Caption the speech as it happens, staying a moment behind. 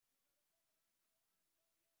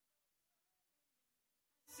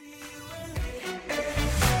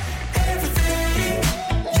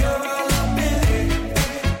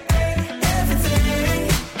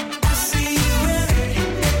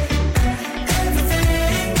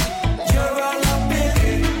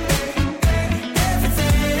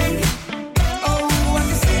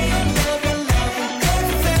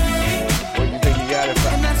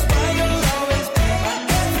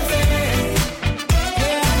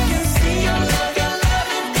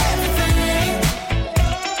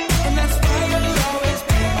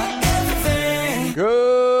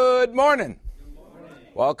morning.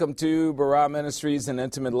 Welcome to Barah Ministries, an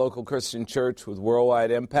intimate local Christian church with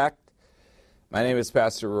worldwide impact. My name is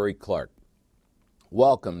Pastor Rory Clark.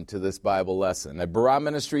 Welcome to this Bible lesson. At Barah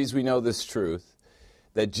Ministries, we know this truth,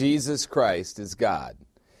 that Jesus Christ is God.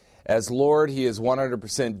 As Lord, He is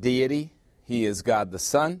 100% deity. He is God the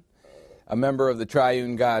Son, a member of the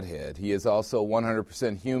triune Godhead. He is also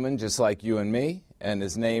 100% human, just like you and me, and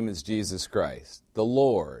His name is Jesus Christ, the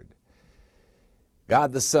Lord.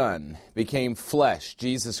 God the Son became flesh,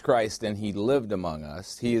 Jesus Christ, and He lived among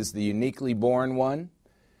us. He is the uniquely born one,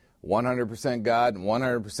 100% God,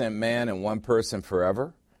 100% man, and one person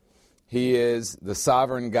forever. He is the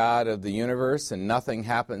sovereign God of the universe, and nothing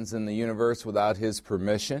happens in the universe without His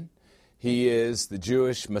permission. He is the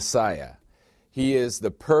Jewish Messiah. He is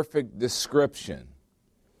the perfect description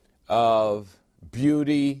of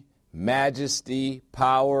beauty, majesty,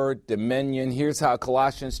 power, dominion. Here's how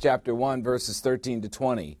Colossians chapter 1, verses 13 to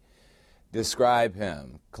 20 describe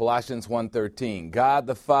Him. Colossians 1:13, God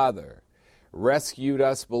the Father rescued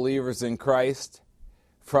us believers in Christ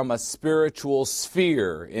from a spiritual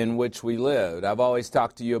sphere in which we lived. I've always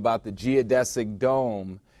talked to you about the geodesic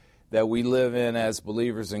dome that we live in as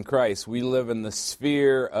believers in Christ. We live in the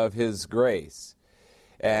sphere of His grace.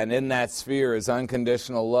 And in that sphere is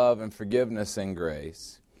unconditional love and forgiveness and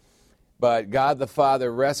grace. But God the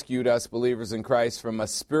Father rescued us believers in Christ from a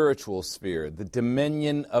spiritual sphere, the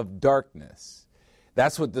dominion of darkness.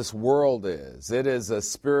 That's what this world is. It is a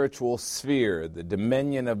spiritual sphere, the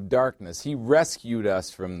dominion of darkness. He rescued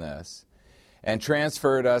us from this and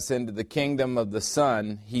transferred us into the kingdom of the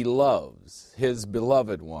Son He loves, His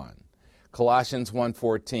beloved one. Colossians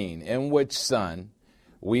 1:14, in which Son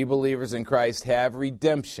we believers in Christ have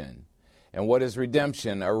redemption. And what is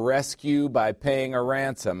redemption? A rescue by paying a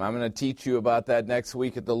ransom. I'm going to teach you about that next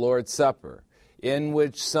week at the Lord's Supper. In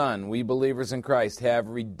which Son we believers in Christ have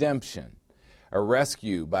redemption. A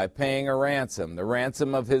rescue by paying a ransom, the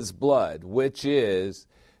ransom of His blood, which is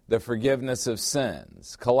the forgiveness of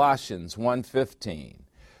sins. Colossians 1:15.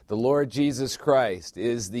 The Lord Jesus Christ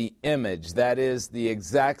is the image, that is the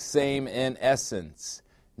exact same in essence,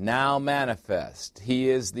 now manifest. He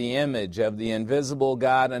is the image of the invisible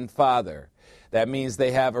God and Father. That means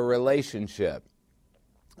they have a relationship.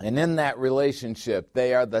 And in that relationship,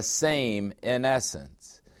 they are the same in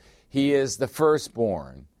essence. He is the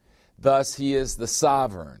firstborn. Thus, He is the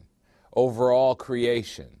sovereign over all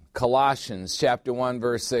creation. Colossians chapter 1,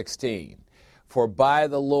 verse 16. For by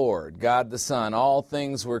the Lord, God the Son, all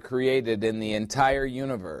things were created in the entire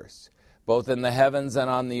universe, both in the heavens and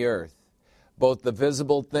on the earth, both the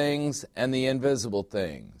visible things and the invisible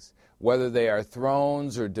things, whether they are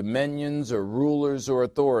thrones or dominions or rulers or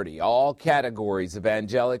authority, all categories of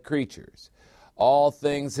angelic creatures. All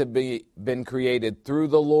things have been created through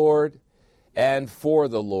the Lord and for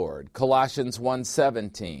the Lord. Colossians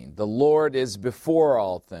 1:17, the Lord is before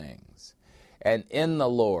all things, and in the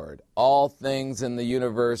Lord all things in the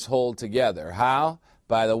universe hold together. How?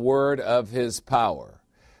 By the word of His power.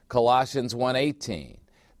 Colossians 1:18,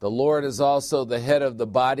 the Lord is also the head of the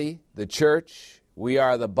body, the church. We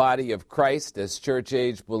are the body of Christ as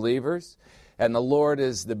church-age believers. And the Lord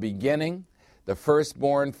is the beginning, the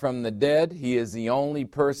firstborn from the dead. He is the only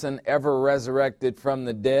person ever resurrected from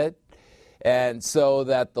the dead. And so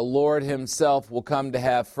that the Lord Himself will come to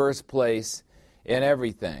have first place in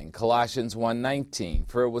everything. Colossians 1:19,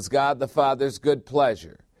 for it was God the Father's good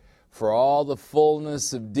pleasure for all the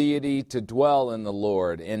fullness of deity to dwell in the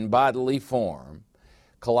Lord in bodily form.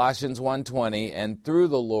 Colossians 1:20, and through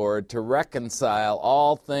the Lord to reconcile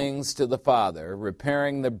all things to the Father,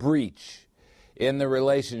 repairing the breach in the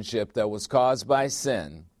relationship that was caused by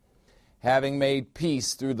sin, having made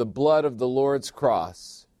peace through the blood of the Lord's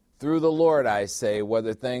cross. Through the Lord, I say,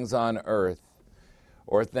 whether things on earth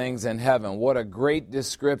or things in heaven. What a great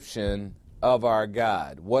description of our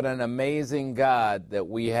God. What an amazing God that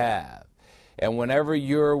we have. And whenever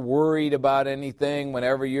you're worried about anything,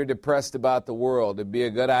 whenever you're depressed about the world, it'd be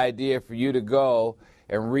a good idea for you to go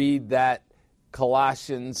and read that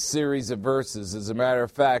Colossians series of verses. As a matter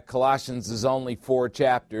of fact, Colossians is only 4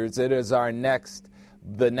 chapters. It is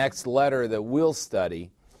the next letter that we'll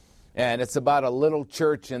study. And it's about a little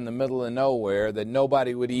church in the middle of nowhere that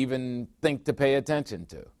nobody would even think to pay attention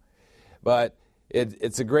to. But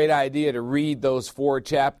it's a great idea to read those 4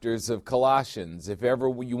 chapters of Colossians if ever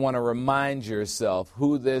you want to remind yourself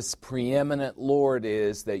who this preeminent Lord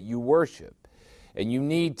is that you worship. And you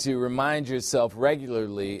need to remind yourself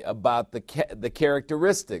regularly about the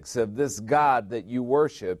characteristics of this God that you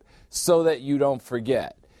worship so that you don't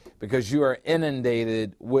forget. Because you are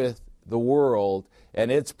inundated with the world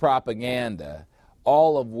and its propaganda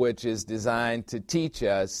all of which is designed to teach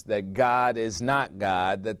us that God is not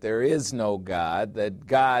God, that there is no God, that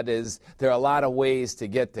there are a lot of ways to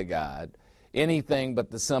get to God. Anything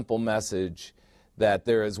but the simple message that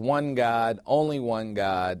there is one God, only one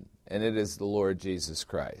God, and it is the Lord Jesus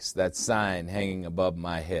Christ. That sign hanging above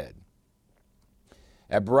my head.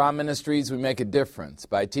 At Barah Ministries, we make a difference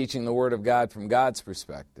by teaching the Word of God from God's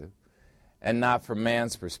perspective and not from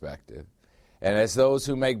man's perspective. And as those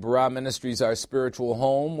who make Barah Ministries our spiritual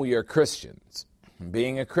home, we are Christians. And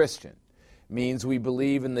being a Christian means we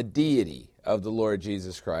believe in the deity of the Lord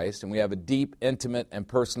Jesus Christ, and we have a deep, intimate, and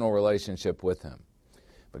personal relationship with Him.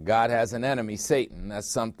 But God has an enemy, Satan. That's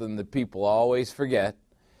something that people always forget.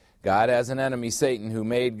 God has an enemy, Satan, whom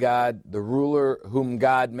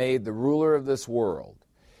God made the ruler of this world.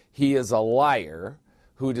 He is a liar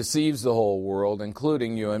who deceives the whole world,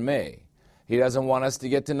 including you and me. He doesn't want us to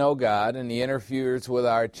get to know God, and he interferes with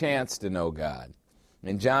our chance to know God.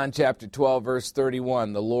 In John chapter 12, verse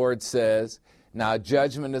 31, the Lord says, "Now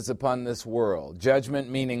judgment is upon this world." Judgment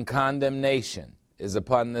meaning condemnation is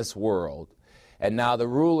upon this world. And now the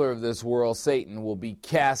ruler of this world, Satan, will be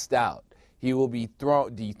cast out. He will be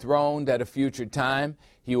dethroned at a future time.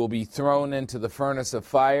 He will be thrown into the furnace of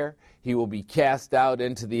fire. He will be cast out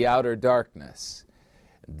into the outer darkness.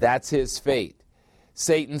 That's his fate.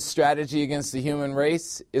 Satan's strategy against the human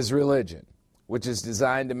race is religion, which is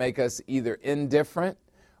designed to make us either indifferent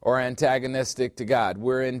or antagonistic to God.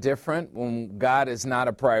 We're indifferent when God is not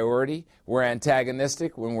a priority. We're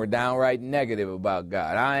antagonistic when we're downright negative about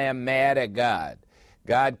God. I am mad at God.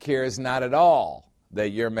 God cares not at all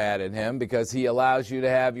that you're mad at him because he allows you to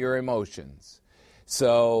have your emotions.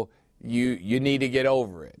 So you need to get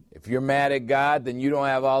over it. If you're mad at God, then you don't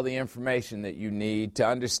have all the information that you need to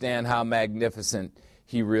understand how magnificent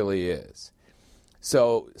he really is.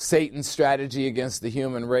 So Satan's strategy against the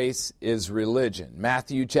human race is religion.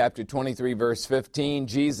 Matthew chapter 23, verse 15,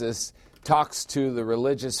 Jesus talks to the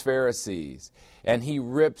religious Pharisees, and he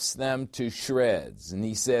rips them to shreds. And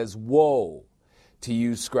he says, "Woe to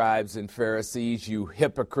you, scribes and Pharisees, you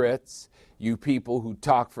hypocrites, you people who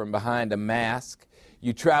talk from behind a mask.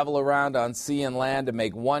 You travel around on sea and land to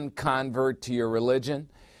make one convert to your religion,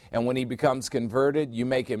 and when he becomes converted, you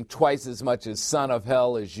make him twice as much a son of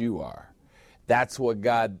hell as you are." That's what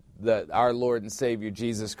God, our Lord and Savior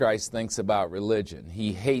Jesus Christ, thinks about religion.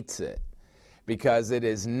 He hates it because it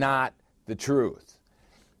is not the truth.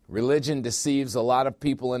 Religion deceives a lot of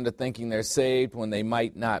people into thinking they're saved when they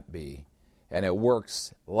might not be, and it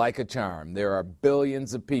works like a charm. There are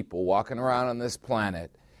billions of people walking around on this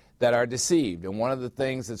planet that are deceived, and one of the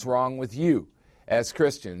things that's wrong with you as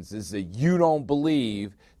Christians is that you don't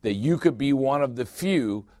believe that you could be one of the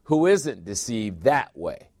few who isn't deceived that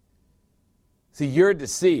way. See, you're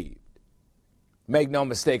deceived. Make no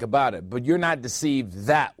mistake about it, but you're not deceived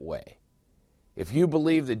that way. If you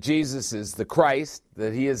believe that Jesus is the Christ,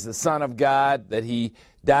 that he is the Son of God, that he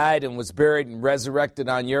died and was buried and resurrected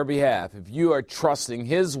on your behalf, if you are trusting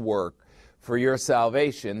his work for your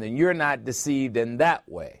salvation, then you're not deceived in that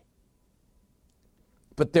way.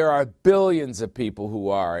 But there are billions of people who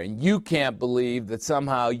are, and you can't believe that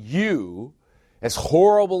somehow you, as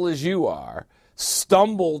horrible as you are,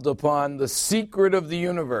 stumbled upon the secret of the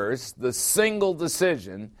universe, the single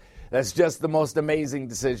decision that's just the most amazing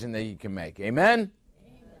decision that you can make. Amen?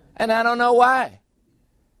 Amen. And I don't know why.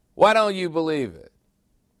 Why don't you believe it?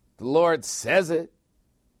 The Lord says it.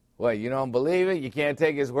 What, you don't believe it? You can't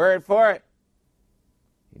take his word for it?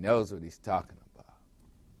 He knows what he's talking about.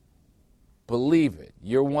 Believe it.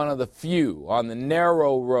 You're one of the few on the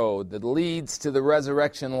narrow road that leads to the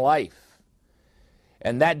resurrection life.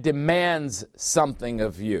 And that demands something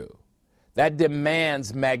of you. That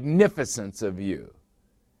demands magnificence of you.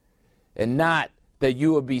 And not that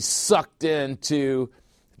you will be sucked into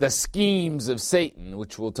the schemes of Satan,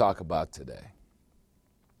 which we'll talk about today.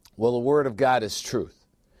 Well, the Word of God is truth.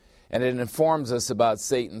 And it informs us about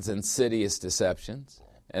Satan's insidious deceptions.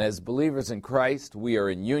 And as believers in Christ, we are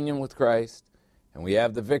in union with Christ. And we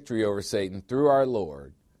have the victory over Satan through our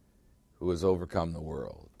Lord, who has overcome the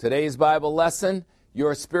world. Today's Bible lesson: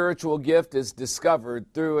 your spiritual gift is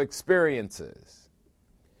discovered through experiences.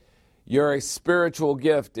 Your spiritual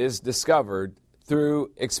gift is discovered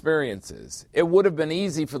through experiences. It would have been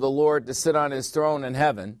easy for the Lord to sit on his throne in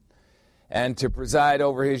heaven and to preside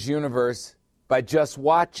over his universe by just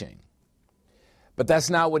watching. But that's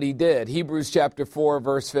not what he did. Hebrews chapter 4,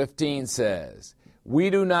 verse 15 says, "We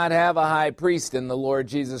do not have a high priest in the Lord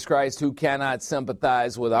Jesus Christ who cannot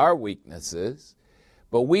sympathize with our weaknesses,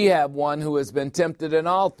 but we have one who has been tempted in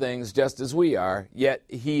all things just as we are, yet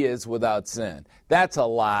he is without sin." That's a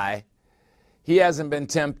lie. He hasn't been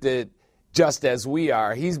tempted just as we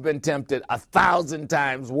are. He's been tempted 1,000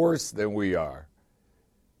 times worse than we are.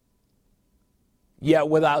 Yet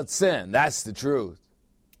without sin. That's the truth.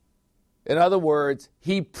 In other words,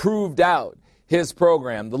 he proved out his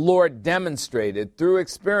program. The Lord demonstrated through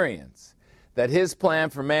experience that his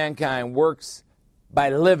plan for mankind works by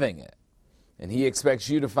living it. And he expects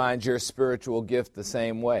you to find your spiritual gift the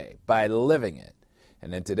same way, by living it.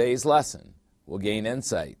 And in today's lesson, we'll gain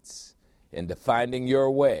insights into finding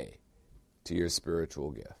your way to your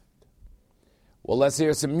spiritual gift. Well, let's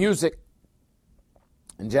hear some music.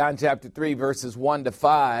 In John chapter 3, verses 1 to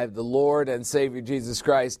 5, the Lord and Savior Jesus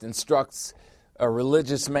Christ instructs a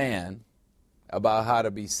religious man about how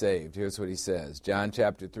to be saved. Here's what he says. John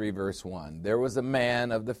chapter 3, verse 1. There was a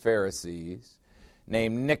man of the Pharisees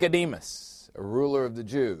named Nicodemus, a ruler of the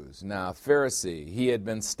Jews. Now, Pharisee, he had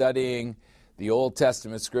been studying the Old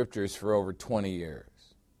Testament scriptures for over 20 years.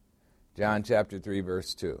 John chapter 3,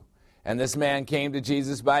 verse 2. And this man came to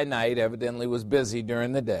Jesus by night, evidently was busy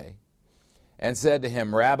during the day, and said to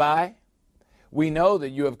him, Rabbi, we know that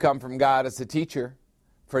you have come from God as a teacher,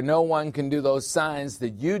 for no one can do those signs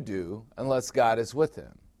that you do unless God is with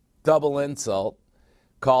him. Double insult,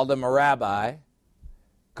 called him a rabbi,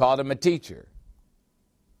 called him a teacher.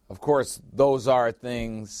 Of course, those are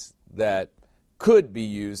things that could be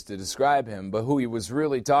used to describe him, but who he was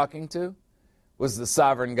really talking to was the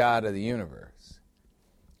sovereign God of the universe.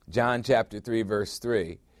 John chapter 3, verse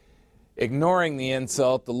 3. Ignoring the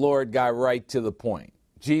insult, the Lord got right to the point.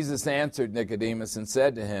 Jesus answered Nicodemus and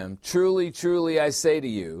said to him, Truly, truly, I say to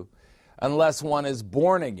you, unless one is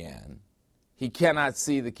born again, he cannot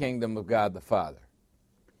see the kingdom of God the Father.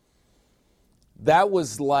 That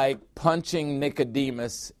was like punching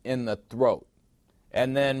Nicodemus in the throat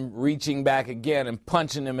and then reaching back again and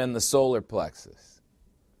punching him in the solar plexus.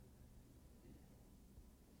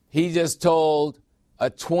 He just told a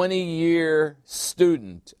 20-year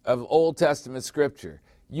student of Old Testament Scripture,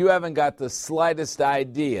 you haven't got the slightest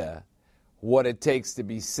idea what it takes to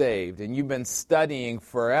be saved, and you've been studying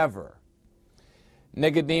forever.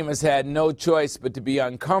 Nicodemus had no choice but to be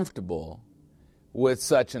uncomfortable with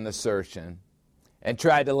such an assertion and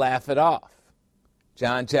tried to laugh it off.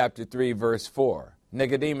 John chapter 3, verse 4.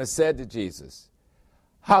 Nicodemus said to Jesus,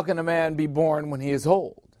 How can a man be born when he is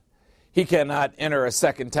old? He cannot enter a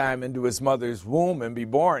second time into his mother's womb and be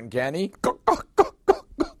born, can he?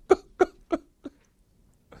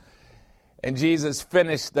 And Jesus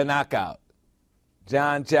finished the knockout.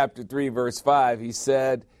 John chapter 3, verse 5, he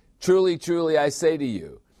said, Truly, truly, I say to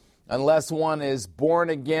you, unless one is born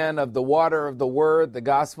again of the water of the word, the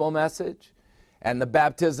gospel message, and the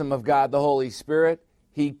baptism of God the Holy Spirit,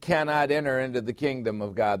 he cannot enter into the kingdom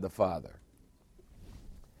of God the Father.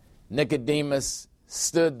 Nicodemus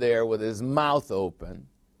stood there with his mouth open.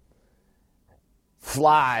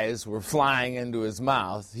 Flies were flying into his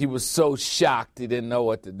mouth. He was so shocked he didn't know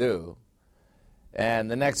what to do.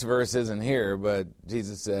 And the next verse isn't here, but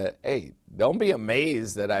Jesus said, hey, don't be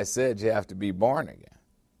amazed that I said you have to be born again.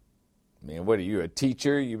 I mean, what are you, a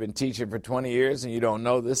teacher? You've been teaching for 20 years and you don't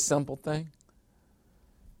know this simple thing?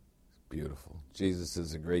 It's beautiful. Jesus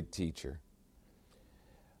is a great teacher.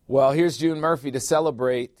 Well, here's June Murphy to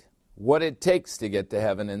celebrate what it takes to get to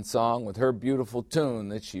heaven in song with her beautiful tune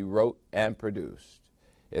that she wrote and produced.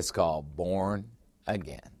 It's called Born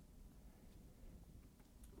Again.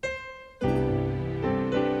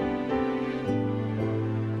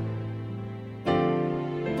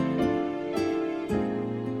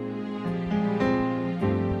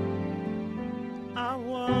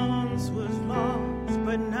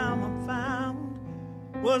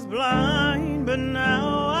 Was blind, but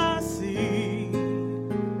now I see.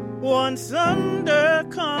 Once under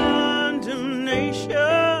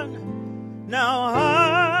condemnation, now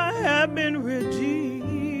I have been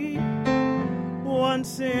redeemed.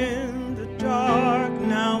 Once in the dark,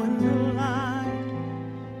 now in the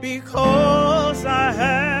light, because I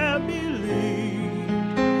have believed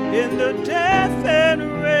in the death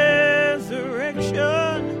and resurrection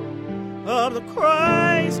of the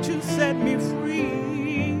Christ who set me free.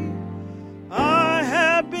 I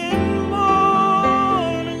have been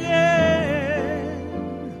born again,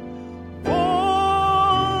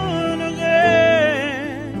 born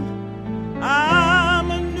again.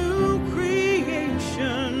 I'm a new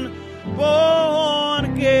creation, born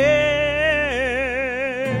again.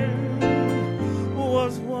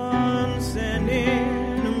 Was once an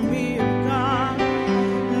enemy of God,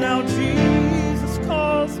 now Jesus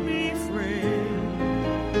calls me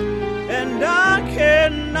friend, and I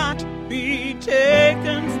cannot be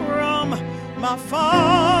taken from my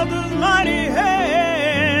Father's mighty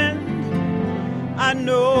hand. I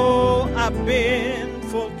know I've been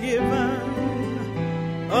forgiven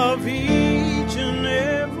of each and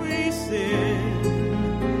every sin,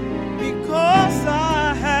 because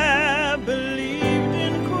I have believed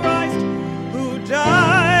in Christ who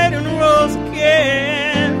died and rose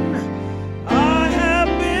again. I have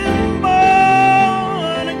been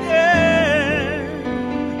born again,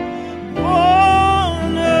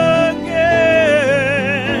 born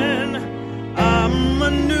again. I'm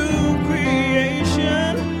a new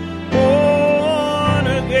creation, born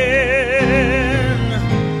again.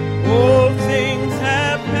 Old things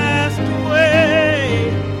have passed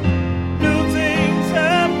away, new things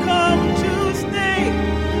have come to stay.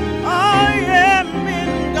 I am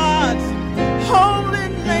in God's holy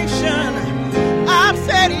nation. I've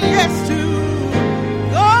said yes to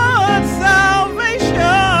God's salvation.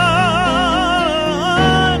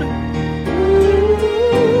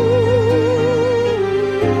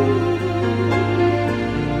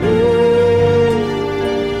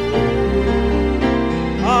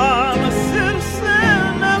 I'm a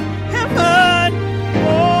citizen of heaven,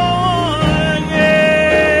 born again.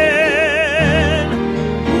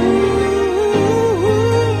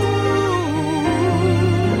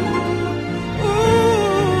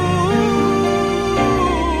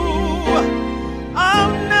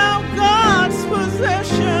 I'm now God's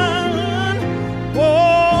possession,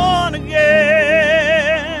 born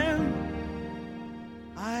again.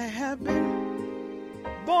 I have been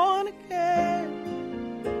born again,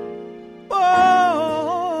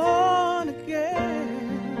 born again.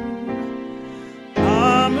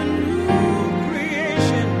 I'm a new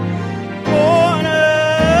creation, born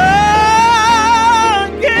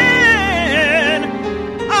again.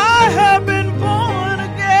 I have been born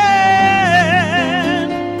again,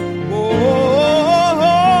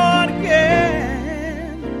 born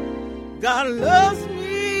again. God loves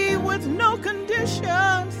me with no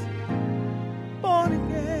conditions, born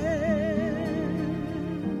again.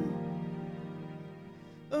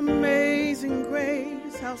 Amazing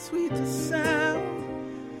grace, how sweet the sound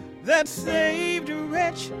that saved a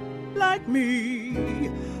wretch like me.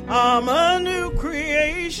 I'm a new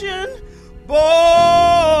creation, born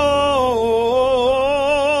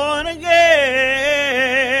again.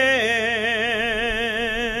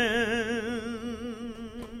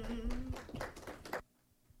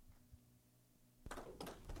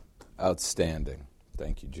 Outstanding.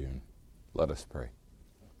 Thank you, June. Let us pray.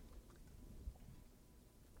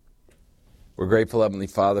 We're grateful, Heavenly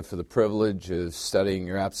Father, for the privilege of studying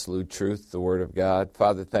your absolute truth, the Word of God.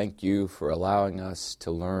 Father, thank you for allowing us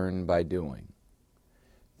to learn by doing.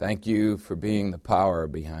 Thank you for being the power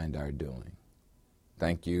behind our doing.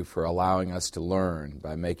 Thank you for allowing us to learn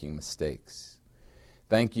by making mistakes.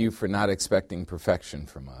 Thank you for not expecting perfection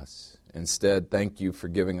from us. Instead, thank you for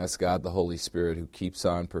giving us God the Holy Spirit, who keeps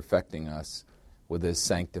on perfecting us with his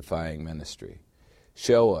sanctifying ministry.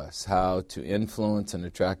 Show us how to influence and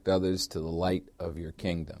attract others to the light of your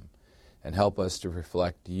kingdom, and help us to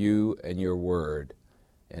reflect you and your word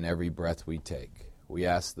in every breath we take. We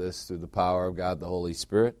ask this through the power of God the Holy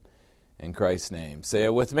Spirit, in Christ's name. Say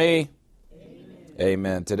it with me. Amen.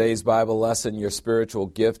 Amen. Today's Bible lesson, your spiritual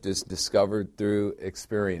gift is discovered through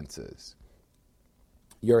experiences.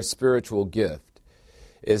 Your spiritual gift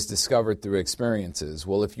is discovered through experiences.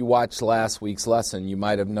 Well, if you watched last week's lesson, you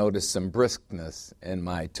might have noticed some briskness in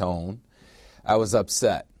my tone. I was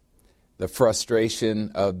upset. The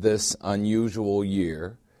frustration of this unusual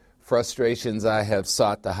year, frustrations I have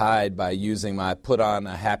sought to hide by using my put on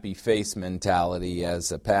a happy face mentality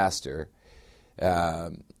as a pastor,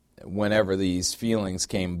 whenever these feelings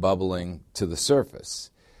came bubbling to the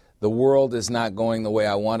surface. The world is not going the way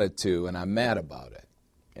I want it to, and I'm mad about it.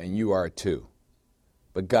 And you are too.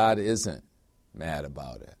 But God isn't mad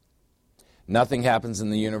about it. Nothing happens in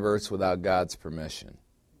the universe without God's permission.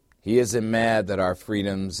 He isn't mad that our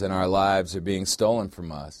freedoms and our lives are being stolen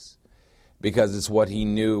from us, because it's what he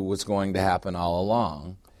knew was going to happen all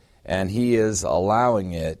along. And he is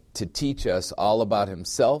allowing it to teach us all about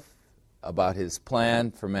himself, about his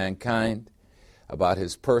plan for mankind, about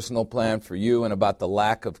his personal plan for you, and about the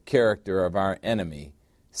lack of character of our enemy,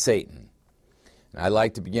 Satan. And I'd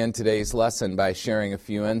like to begin today's lesson by sharing a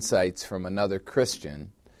few insights from another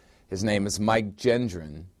Christian. His name is Mike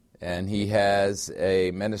Gendron, and he has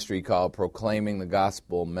a ministry called Proclaiming the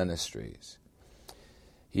Gospel Ministries.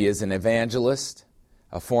 He is an evangelist,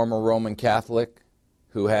 a former Roman Catholic,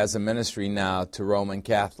 who has a ministry now to Roman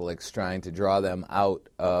Catholics, trying to draw them out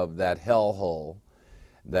of that hellhole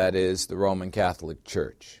that is the Roman Catholic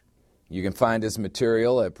Church. You can find his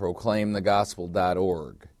material at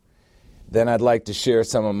proclaimthegospel.org. Then I'd like to share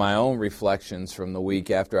some of my own reflections from the week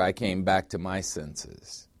after I came back to my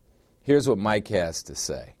senses. Here's what Mike has to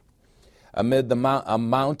say. Amid the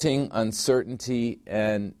mounting uncertainty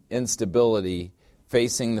and instability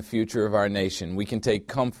facing the future of our nation, we can take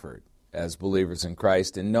comfort as believers in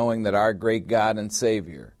Christ in knowing that our great God and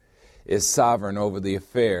Savior is sovereign over the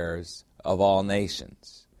affairs of all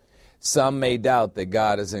nations. Some may doubt that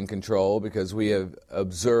God is in control because we have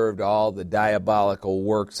observed all the diabolical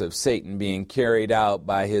works of Satan being carried out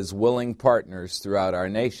by his willing partners throughout our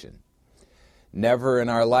nation. Never in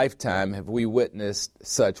our lifetime have we witnessed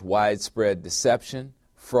such widespread deception,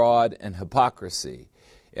 fraud, and hypocrisy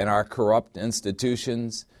in our corrupt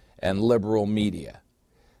institutions and liberal media.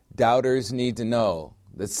 Doubters need to know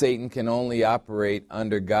that Satan can only operate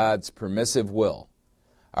under God's permissive will.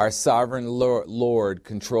 Our sovereign Lord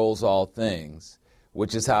controls all things,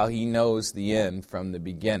 which is how he knows the end from the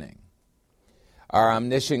beginning. Our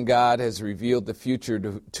omniscient God has revealed the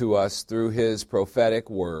future to us through his prophetic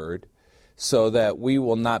word, so that we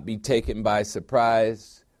will not be taken by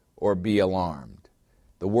surprise or be alarmed.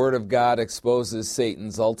 The Word of God exposes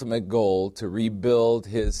Satan's ultimate goal to rebuild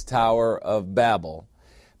his Tower of Babel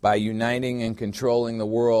by uniting and controlling the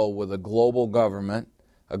world with a global government,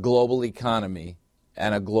 a global economy,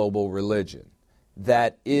 and a global religion.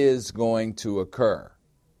 That is going to occur.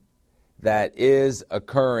 That is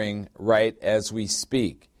occurring right as we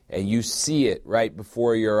speak, and you see it right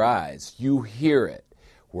before your eyes. You hear it.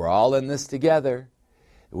 We're all in this together.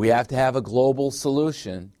 We have to have a global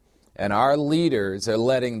solution, and our leaders are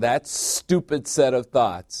letting that stupid set of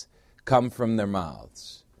thoughts come from their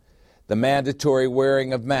mouths. The mandatory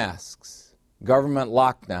wearing of masks, government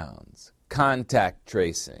lockdowns, contact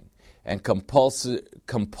tracing, and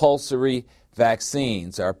compulsory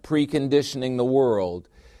vaccines are preconditioning the world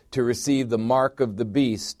to receive the mark of the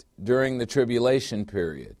beast during the tribulation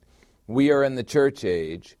period. We are in the church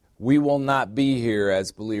age. We will not be here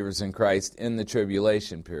as believers in Christ in the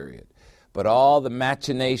tribulation period. But all the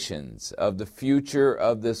machinations of the future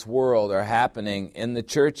of this world are happening in the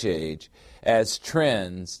church age as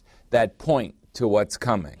trends that point to what's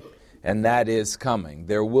coming. And that is coming.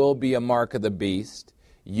 There will be a mark of the beast.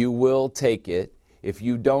 You will take it. If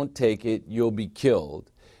you don't take it, you'll be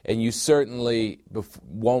killed. And you certainly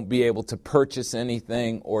won't be able to purchase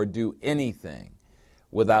anything or do anything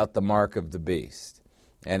without the mark of the beast.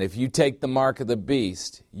 And if you take the mark of the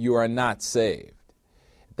beast, you are not saved.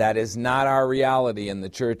 That is not our reality in the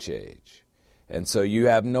church age. And so you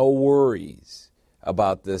have no worries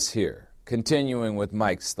about this here. Continuing with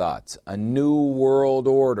Mike's thoughts, a new world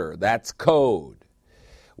order, that's code,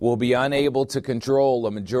 will be unable to control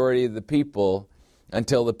the majority of the people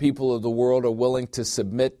until the people of the world are willing to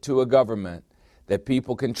submit to a government that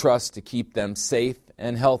people can trust to keep them safe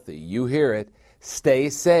and healthy. You hear it. Stay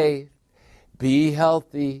safe. Be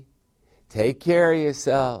healthy. Take care of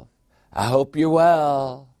yourself. I hope you're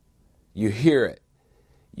well. You hear it.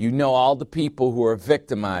 You know all the people who are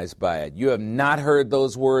victimized by it. You have not heard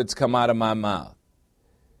those words come out of my mouth,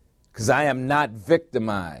 because I am not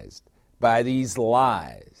victimized by these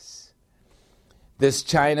lies. This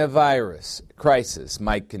China virus crisis,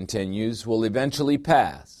 Mike continues, will eventually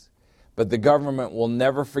pass, but the government will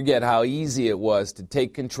never forget how easy it was to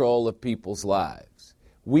take control of people's lives.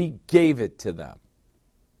 We gave it to them.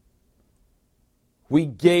 We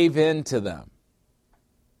gave in to them.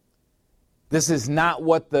 This is not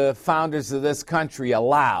what the founders of this country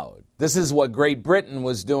allowed. This is what Great Britain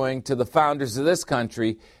was doing to the founders of this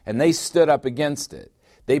country, and they stood up against it.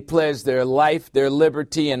 They pledged their life, their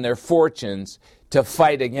liberty, and their fortunes to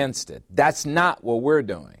fight against it. That's not what we're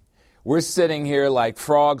doing. We're sitting here like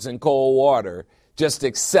frogs in cold water, just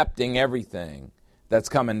accepting everything that's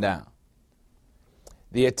coming down.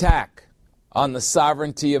 The attack on the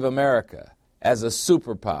sovereignty of America as a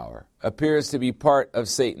superpower appears to be part of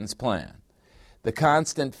Satan's plan. The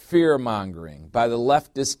constant fear-mongering by the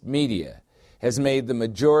leftist media has made the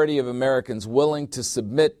majority of Americans willing to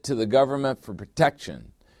submit to the government for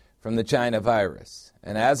protection from the China virus.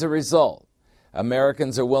 And as a result,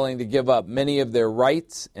 Americans are willing to give up many of their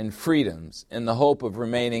rights and freedoms in the hope of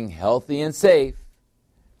remaining healthy and safe.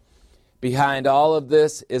 Behind all of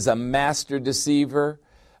this is a master deceiver,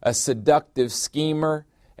 a seductive schemer,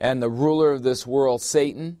 and the ruler of this world,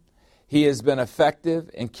 Satan. He has been effective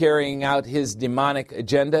in carrying out his demonic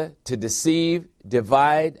agenda to deceive,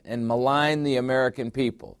 divide, and malign the American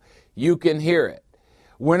people. You can hear it.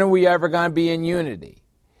 When are we ever going to be in unity?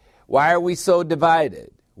 Why are we so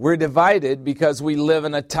divided? We're divided because we live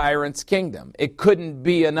in a tyrant's kingdom. It couldn't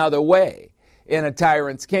be another way in a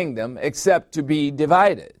tyrant's kingdom except to be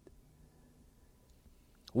divided.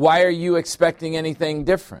 Why are you expecting anything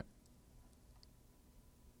different?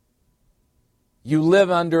 You live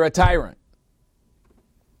under a tyrant,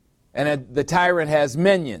 and the tyrant has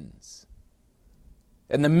minions.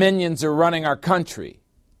 and the minions are running our country.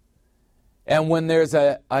 And when there's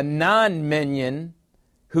a non-minion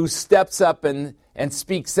who steps up and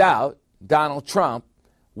speaks out, Donald Trump,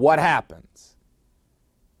 what happens?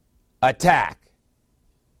 Attack.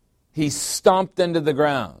 He's stomped into the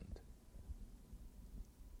ground.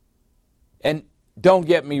 And don't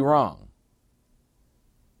get me wrong,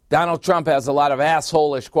 Donald Trump has a lot of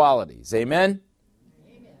asshole-ish qualities. Amen?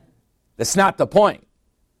 Amen. That's not the point.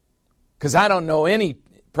 Because I don't know any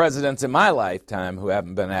presidents in my lifetime who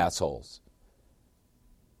haven't been assholes.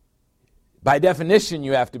 By definition,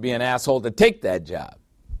 you have to be an asshole to take that job.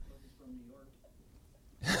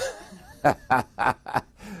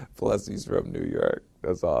 Plus, he's from New York.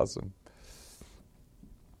 That's awesome.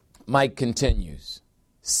 Mike continues.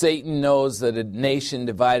 Satan knows that a nation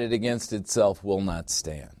divided against itself will not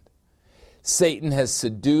stand. Satan has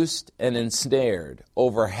seduced and ensnared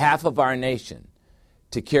over half of our nation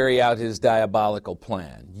to carry out his diabolical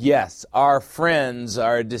plan. Yes, our friends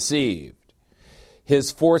are deceived.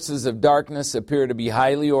 His forces of darkness appear to be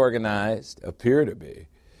highly organized,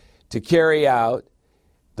 to carry out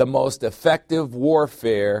the most effective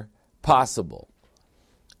warfare possible.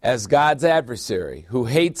 As God's adversary, who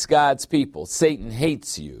hates God's people, Satan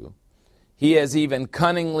hates you. He has even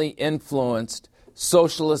cunningly influenced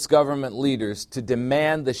socialist government leaders to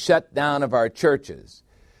demand the shutdown of our churches,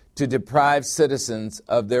 to deprive citizens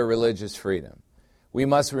of their religious freedom. We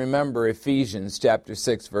must remember Ephesians chapter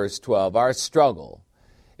 6, verse 12. Our struggle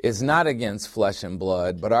is not against flesh and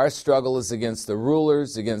blood, but our struggle is against the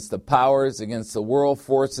rulers, against the powers, against the world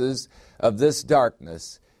forces of this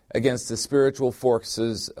darkness, against the spiritual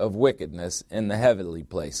forces of wickedness in the heavenly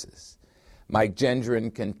places. Mike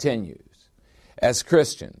Gendron continues, as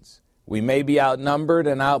Christians, we may be outnumbered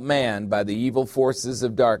and outmanned by the evil forces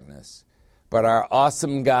of darkness, but our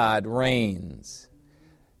awesome God reigns.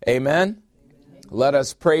 Amen? Let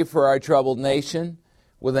us pray for our troubled nation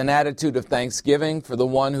with an attitude of thanksgiving for the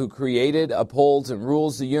one who created, upholds, and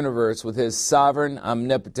rules the universe with his sovereign,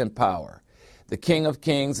 omnipotent power. The King of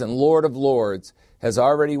Kings and Lord of Lords has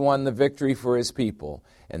already won the victory for his people,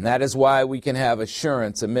 and that is why we can have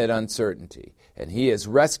assurance amid uncertainty. And he has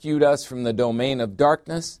rescued us from the domain of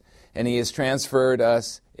darkness, and he has transferred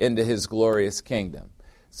us into his glorious kingdom.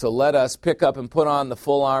 So let us pick up and put on the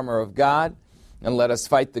full armor of God, and let us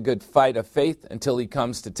fight the good fight of faith until he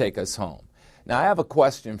comes to take us home. Now, I have a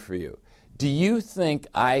question for you. Do you think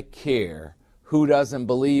I care who doesn't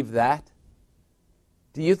believe that?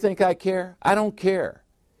 Do you think I care? I don't care.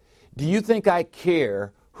 Do you think I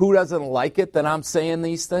care who doesn't like it that I'm saying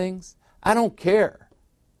these things? I don't care.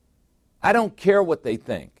 I don't care what they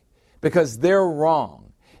think, because they're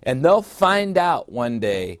wrong. And they'll find out one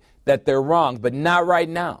day that they're wrong, but not right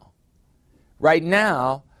now. Right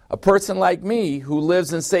now, a person like me who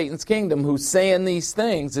lives in Satan's kingdom who's saying these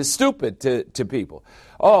things is stupid to people.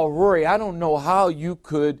 Oh, Rory, I don't know how you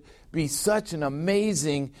could be such an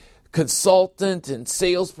amazing consultant and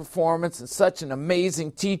sales performance and such an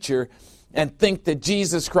amazing teacher and think that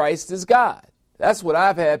Jesus Christ is God. That's what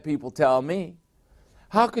I've had people tell me.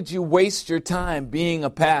 How could you waste your time being a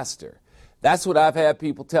pastor? That's what I've had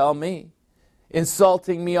people tell me,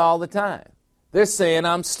 insulting me all the time. They're saying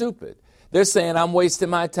I'm stupid. They're saying I'm wasting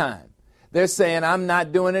my time. They're saying I'm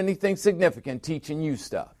not doing anything significant teaching you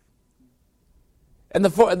stuff. And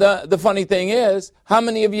the funny thing is, how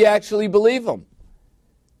many of you actually believe them?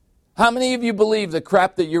 How many of you believe the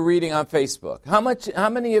crap that you're reading on Facebook? How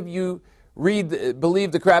many of you believe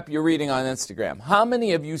the crap you're reading on Instagram? How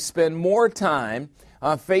many of you spend more time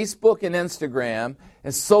on Facebook and Instagram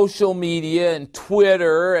and social media and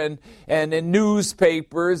Twitter and in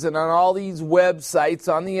newspapers and on all these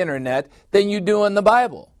websites on the internet than you do in the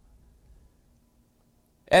Bible?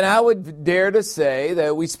 And I would dare to say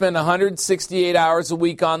that we spend 168 hours a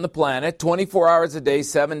week on the planet, 24 hours a day,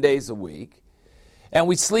 7 days a week. And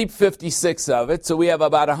we sleep 56 of it, so we have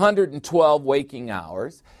about 112 waking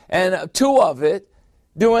hours. And 2 of it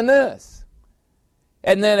doing this.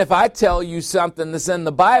 And then if I tell you something that's in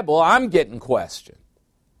the Bible, I'm getting questioned.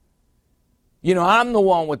 You know, I'm the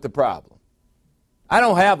one with the problem. I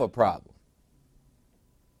don't have a problem.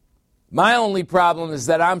 My only problem is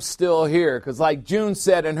that I'm still here, because like June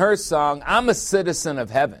said in her song, I'm a citizen of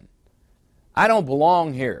heaven. I don't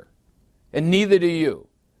belong here, and neither do you.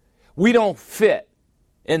 We don't fit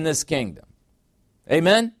in this kingdom.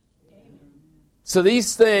 Amen? Amen? So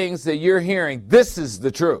these things that you're hearing, this is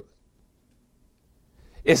the truth.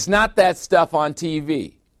 It's not that stuff on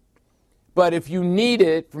TV. But if you need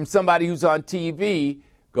it from somebody who's on TV,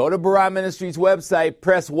 go to Barah Ministries website,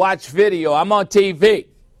 press watch video. I'm on TV.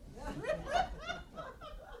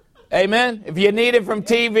 Amen? If you need it from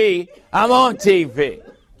TV, I'm on TV.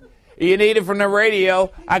 If you need it from the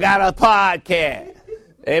radio, I got a podcast.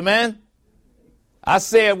 Amen? I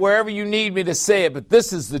say it wherever you need me to say it, but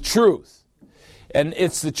this is the truth. And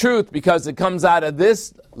it's the truth because it comes out of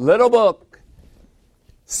this little book,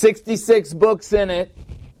 66 books in it,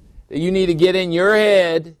 that you need to get in your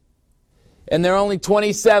head, and there are only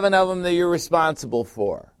 27 of them that you're responsible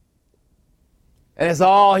for. And it's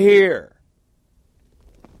all here.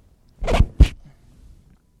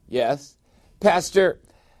 Yes. Pastor,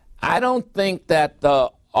 I don't think that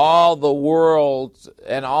all the world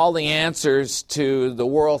and all the answers to the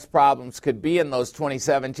world's problems could be in those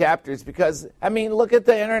 27 chapters because, look at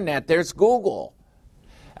the internet. There's Google.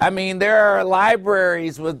 There are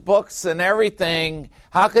libraries with books and everything.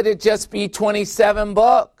 How could it just be 27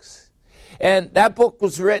 books? And that book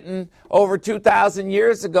was written over 2,000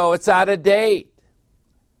 years ago. It's out of date.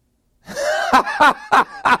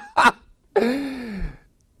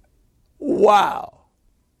 Wow.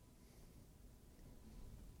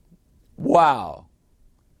 Wow.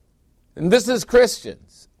 And this is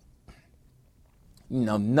Christians. You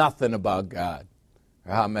know nothing about God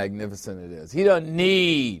or how magnificent it is. He doesn't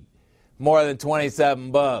need more than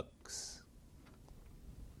 27 books.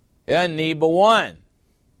 He doesn't need but one.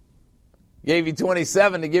 Gave you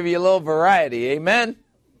 27 to give you a little variety. Amen?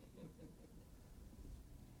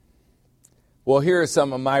 Well, here are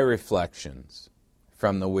some of my reflections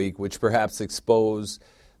from the week, which perhaps expose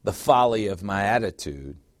the folly of my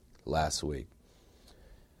attitude last week.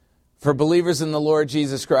 For believers in the Lord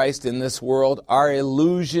Jesus Christ in this world, our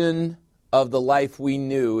illusion of the life we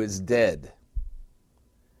knew is dead.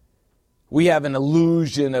 We have an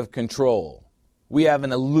illusion of control. We have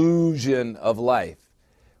an illusion of life.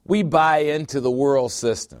 We buy into the world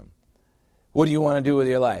system. What do you want to do with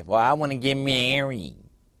your life? Well, I want to get married.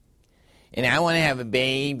 And I want to have a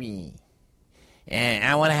baby. And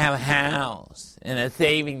I want to have a house and a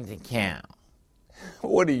savings account.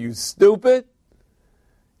 What are you, stupid?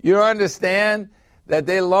 You don't understand that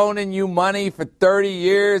they're loaning you money for 30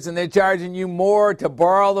 years and they're charging you more to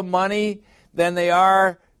borrow the money than they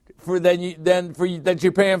are that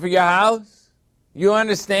you're paying for your house? You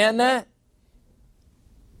understand that?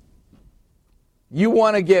 You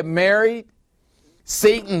want to get married?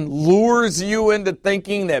 Satan lures you into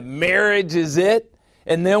thinking that marriage is it.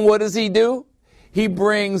 And then what does he do? He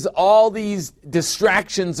brings all these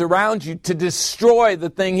distractions around you to destroy the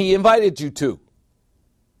thing he invited you to.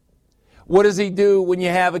 What does he do when you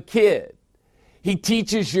have a kid? He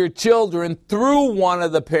teaches your children through one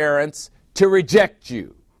of the parents to reject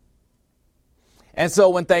you. And so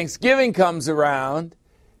when Thanksgiving comes around,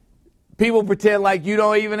 people pretend like you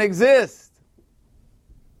don't even exist.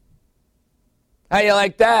 How you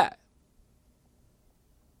like that?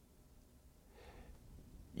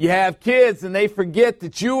 You have kids and they forget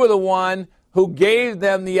that you were the one who gave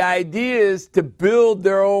them the ideas to build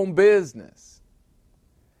their own business.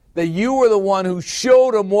 That you were the one who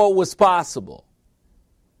showed them what was possible.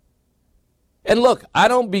 And look, I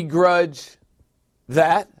don't begrudge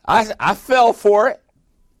that. I fell for it.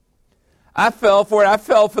 I fell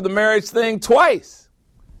for the marriage thing twice.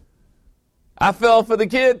 I fell for the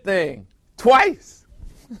kid thing twice.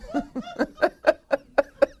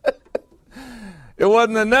 It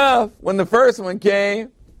wasn't enough when the first one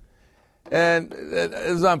came. And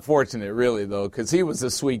it was unfortunate, really, though, because he was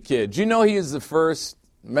a sweet kid. Do you know he was the first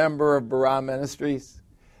member of Barah Ministries?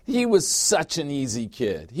 He was such an easy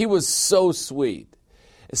kid. He was so sweet.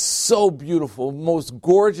 So beautiful. Most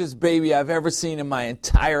gorgeous baby I've ever seen in my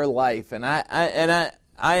entire life. And I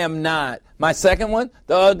am not. My second one,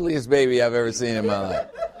 the ugliest baby I've ever seen in my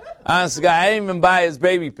life. Honestly, I didn't even buy his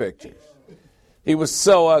baby pictures. He was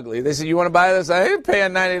so ugly. They said, "You want to buy this?" I ain't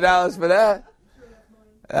paying $90 for that.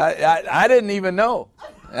 I didn't even know.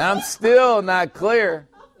 And I'm still not clear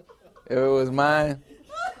if it was mine.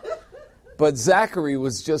 But Zachary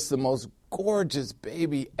was just the most gorgeous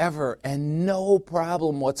baby ever and no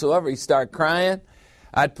problem whatsoever. He'd start crying.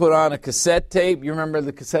 I'd put on a cassette tape. You remember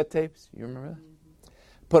the cassette tapes? You remember that?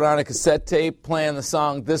 Put on a cassette tape playing the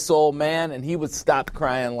song "This Old Man," and he would stop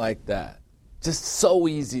crying like that. Just so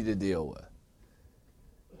easy to deal with.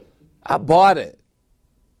 I bought it.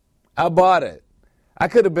 I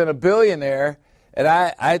could have been a billionaire, and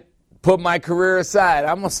I put my career aside.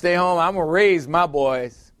 I'm going to stay home. I'm going to raise my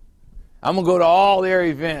boys. I'm going to go to all their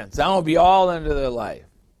events. I'm going to be all into their life.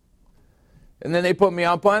 And then they put me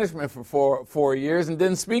on punishment for 4 years and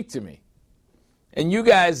didn't speak to me. And you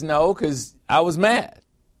guys know because I was mad.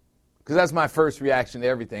 Because that's my first reaction to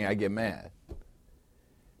everything. I get mad.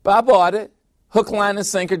 But I bought it. Hook, line, and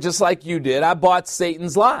sinker, just like you did. I bought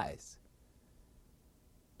Satan's lies.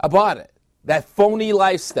 I bought it. That phony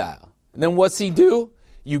lifestyle. And then what's he do?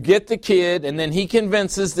 You get the kid, and then he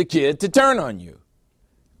convinces the kid to turn on you.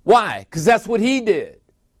 Why? Because that's what he did.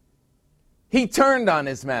 He turned on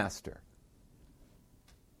his master.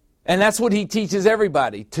 And that's what he teaches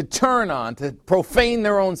everybody, to turn on, to profane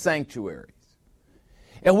their own sanctuaries.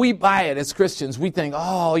 And we buy it as Christians. We think,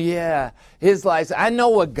 oh yeah, his life. I know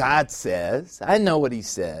what God says. I know what he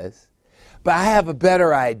says. But I have a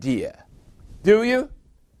better idea. Do you?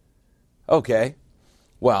 Okay.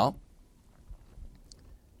 Well,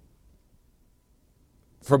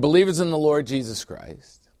 for believers in the Lord Jesus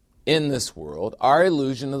Christ, in this world, our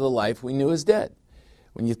illusion of the life we knew is dead.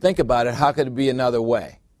 When you think about it, how could it be another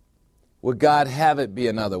way? Would God have it be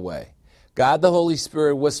another way? God the Holy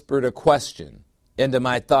Spirit whispered a question into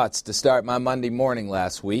my thoughts to start my Monday morning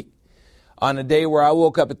last week on a day where I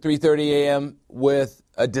woke up at 3:30 a.m. with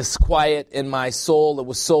a disquiet in my soul that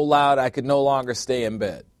was so loud I could no longer stay in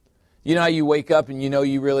bed. You know how you wake up and you know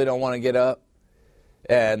you really don't want to get up?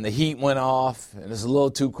 And the heat went off, and it's a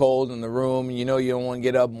little too cold in the room, and you know you don't want to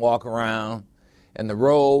get up and walk around. And the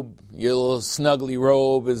robe, your little snuggly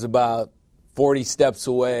robe, is about 40 steps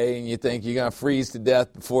away, and you think you're going to freeze to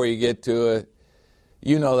death before you get to it.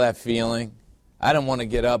 You know that feeling. I didn't want to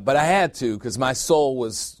get up, but I had to because my soul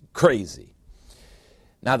was crazy.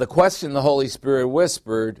 Now, the question the Holy Spirit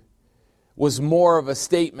whispered was more of a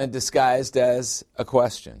statement disguised as a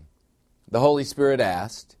question. The Holy Spirit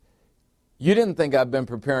asked, "You didn't think I've been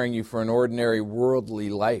preparing you for an ordinary worldly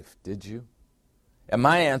life, did you?" And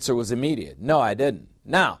my answer was immediate. No, I didn't.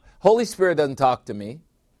 Now, Holy Spirit doesn't talk to me.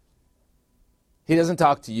 He doesn't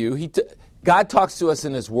talk to you. God talks to us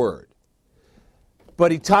in His Word.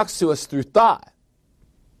 But He talks to us through thought.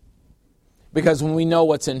 Because when we know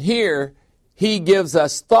what's in here, He gives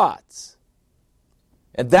us thoughts.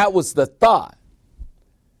 And that was the thought.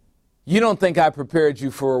 You don't think I prepared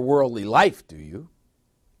you for a worldly life, do you?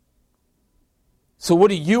 So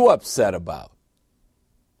what are you upset about?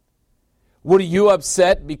 What are you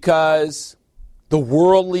upset because the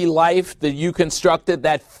worldly life that you constructed,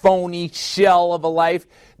 that phony shell of a life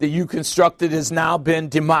that you constructed, has now been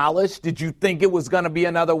demolished? Did you think it was going to be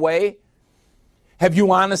another way? Have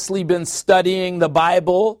you honestly been studying the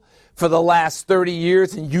Bible for the last 30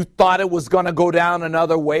 years and you thought it was going to go down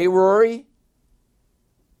another way, Rory?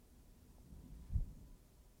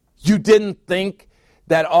 You didn't think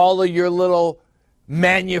that all of your little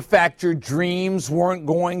manufactured dreams weren't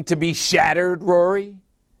going to be shattered, Rory?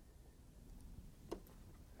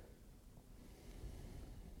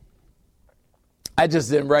 I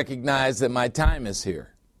just didn't recognize that my time is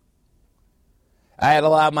here. I had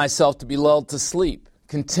allowed myself to be lulled to sleep,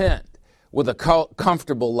 content with a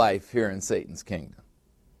comfortable life here in Satan's kingdom.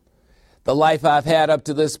 The life I've had up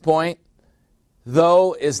to this point,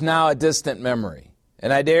 though, is now a distant memory.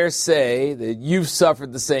 And I dare say that you've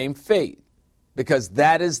suffered the same fate, because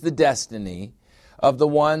that is the destiny of the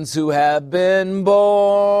ones who have been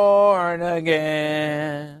born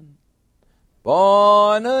again.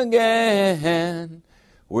 Born again.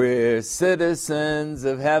 We're citizens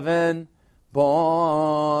of heaven,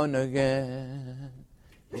 born again.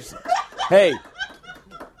 Hey,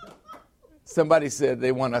 somebody said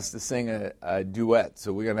they want us to sing a duet,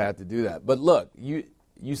 so we're going to have to do that. But look, you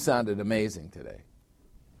sounded amazing today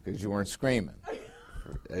because you weren't screaming.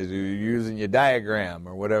 As you were using your diagram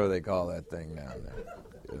or whatever they call that thing down there.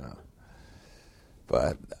 You know.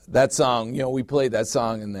 But that song, we played that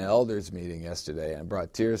song in the elders meeting yesterday and it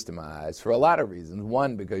brought tears to my eyes for a lot of reasons.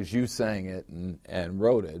 One, because you sang it and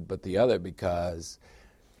wrote it, but the other because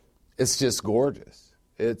it's just gorgeous.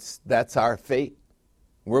 That's our fate.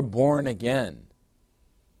 We're born again.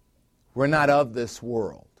 We're not of this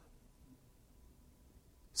world.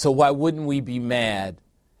 So why wouldn't we be mad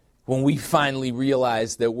when we finally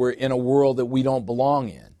realize that we're in a world that we don't belong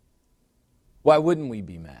in? Why wouldn't we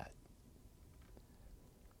be mad?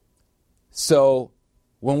 So,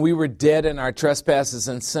 when we were dead in our trespasses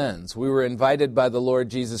and sins, we were invited by the Lord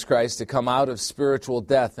Jesus Christ to come out of spiritual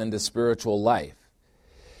death into spiritual life.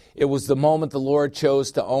 It was the moment the Lord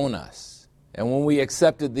chose to own us. And when we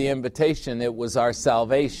accepted the invitation, it was our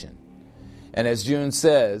salvation. And as June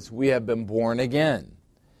says, we have been born again.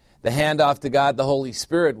 The handoff to God the Holy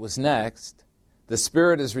Spirit was next. The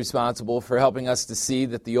Spirit is responsible for helping us to see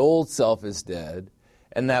that the old self is dead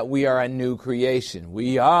and that we are a new creation.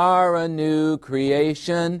 We are a new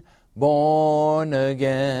creation, born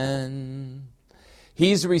again.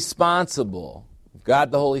 He's responsible,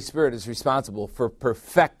 God the Holy Spirit is responsible for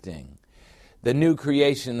perfecting the new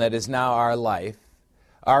creation that is now our life,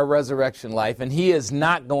 our resurrection life, and He is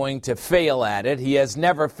not going to fail at it. He has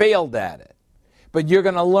never failed at it. But you're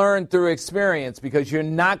going to learn through experience, because you're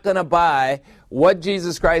not going to buy what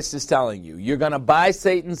Jesus Christ is telling you. You're going to buy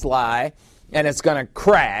Satan's lie, and it's going to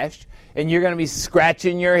crash, and you're going to be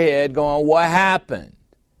scratching your head going, what happened?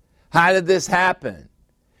 How did this happen?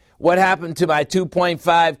 What happened to my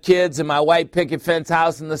 2.5 kids in my white picket fence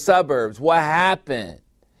house in the suburbs? What happened?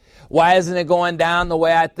 Why isn't it going down the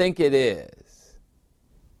way I think it is?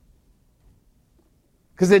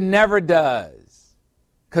 Because it never does.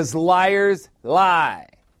 Because liars lie.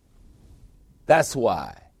 That's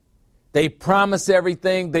why. They promise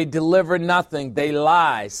everything, they deliver nothing, they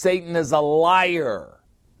lie. Satan is a liar.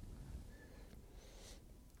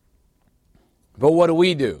 But what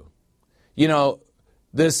do? You know,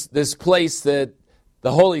 this place that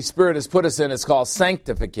the Holy Spirit has put us in is called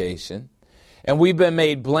sanctification. And we've been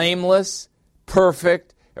made blameless,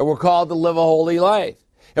 perfect, and we're called to live a holy life.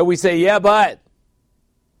 And we say, yeah, but.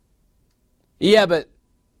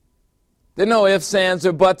 There are no ifs, ands,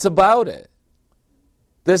 or buts about it.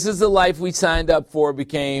 This is the life we signed up for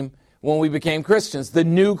when we became Christians, the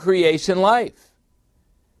new creation life.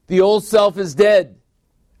 The old self is dead.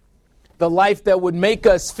 The life that would make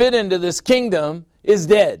us fit into this kingdom is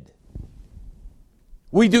dead.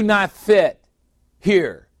 We do not fit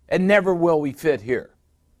here, and never will we fit here.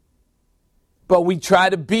 But we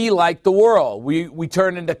try to be like the world. We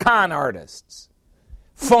turn into con artists,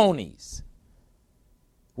 phonies.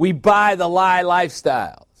 We buy the lie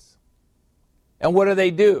lifestyles. And what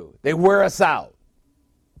do? They wear us out.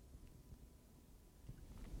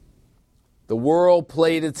 The world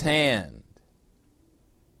played its hand.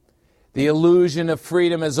 The illusion of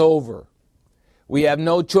freedom is over. We have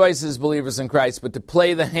no choice as believers in Christ but to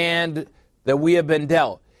play the hand that we have been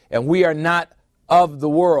dealt. And we are not of the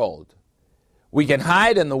world. We can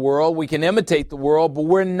hide in the world, we can imitate the world, but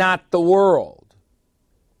we're not the world.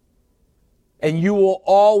 And you will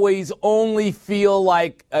always only feel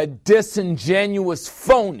like a disingenuous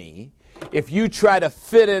phony if you try to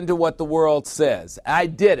fit into what the world says. I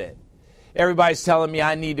did it. Everybody's telling me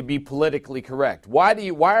I need to be politically correct. Why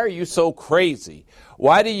are you so crazy?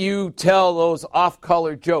 Why do you tell those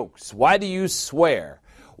off-color jokes? Why do you swear?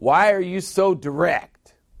 Why are you so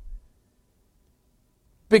direct?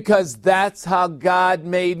 Because that's how God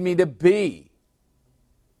made me to be.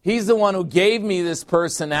 He's the one who gave me this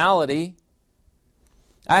personality.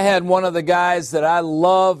 I had one of the guys that I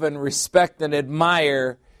love and respect and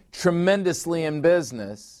admire tremendously in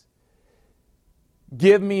business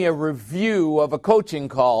give me a review of a coaching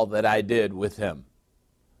call that I did with him.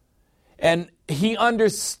 And he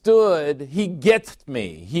understood, he gets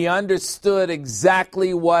me. He understood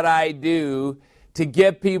exactly what I do to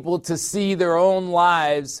get people to see their own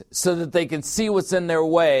lives so that they can see what's in their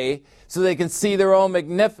way, so they can see their own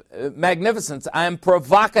magnificence. I am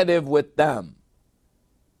provocative with them.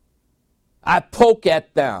 I poke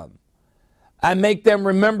at them. I make them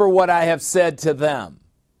remember what I have said to them.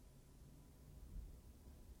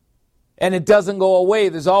 And it doesn't go away.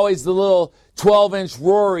 There's always the little 12-inch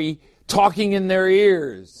Rory talking in their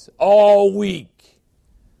ears all week.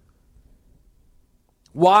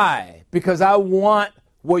 Why? Because I want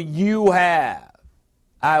what you have.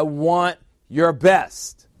 I want your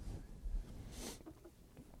best.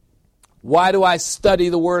 Why do I study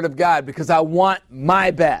the Word of God? Because I want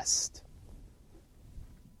my best.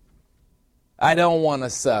 I don't want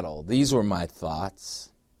to settle. These were my thoughts.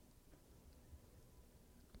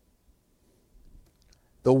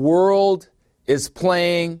 The world is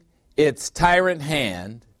playing its tyrant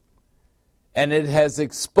hand, and it has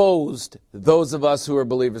exposed those of us who are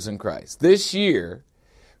believers in Christ. This year,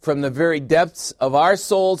 from the very depths of our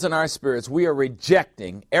souls and our spirits, we are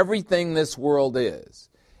rejecting everything this world is,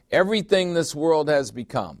 everything this world has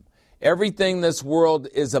become, everything this world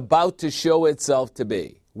is about to show itself to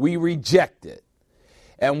be. We reject it.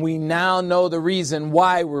 And we now know the reason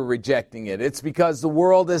why we're rejecting it. It's because the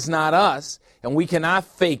world is not us, and we cannot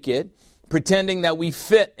fake it, pretending that we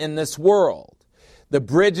fit in this world. The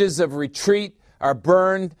bridges of retreat are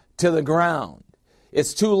burned to the ground.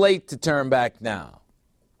 It's too late to turn back now.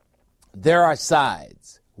 There are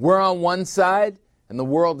sides. We're on one side, and the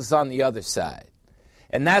world is on the other side.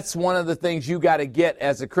 And that's one of the things you got to get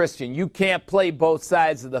as a Christian. You can't play both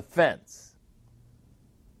sides of the fence.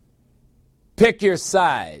 Pick your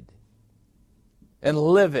side and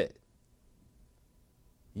live it.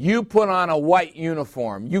 You put on a white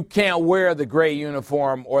uniform. You can't wear the gray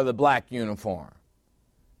uniform or the black uniform.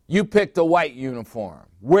 You pick the white uniform.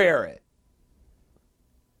 Wear it.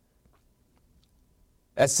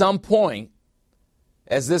 At some point,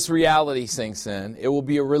 as this reality sinks in, it will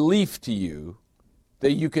be a relief to you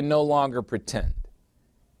that you can no longer pretend.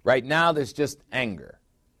 Right now, there's just anger.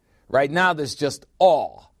 Right now, there's just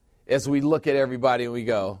awe as we look at everybody and we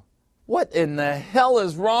go, what in the hell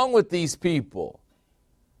is wrong with these people?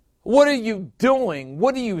 What are you doing?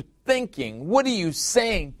 What are you thinking? What are you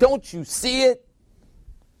saying? Don't you see it?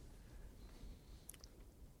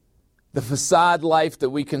 The facade life that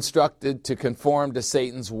we constructed to conform to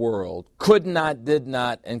Satan's world could not, did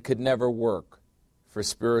not, and could never work for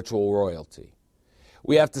spiritual royalty.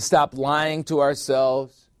 We have to stop lying to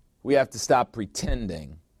ourselves. We have to stop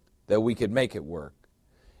pretending that we could make it work.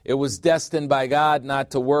 It was destined by God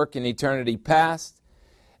not to work in eternity past,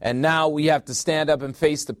 and now we have to stand up and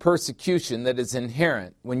face the persecution that is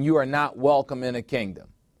inherent when you are not welcome in a kingdom.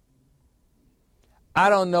 I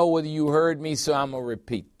don't know whether you heard me, so I'm going to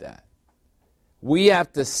repeat that. We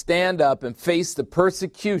have to stand up and face the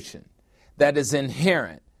persecution that is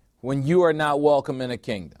inherent when you are not welcome in a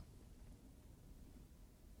kingdom.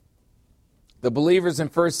 The believers in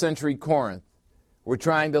first century Corinth were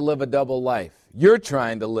trying to live a double life. You're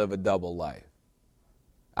trying to live a double life.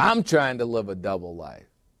 I'm trying to live a double life.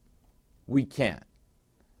 We can't.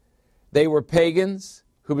 They were pagans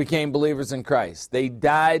who became believers in Christ. They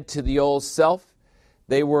died to the old self.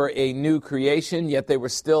 They were a new creation, yet they were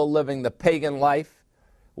still living the pagan life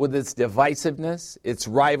with its divisiveness, its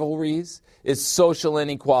rivalries, its social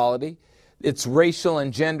inequality, its racial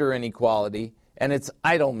and gender inequality, and its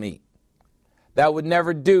idol meat. That would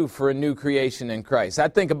never do for a new creation in Christ. I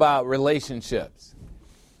think about relationships.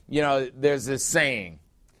 You know, there's this saying,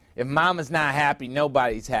 if mama's not happy,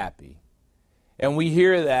 nobody's happy. And we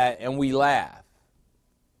hear that and we laugh.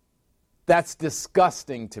 That's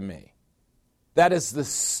disgusting to me. That is the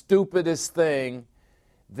stupidest thing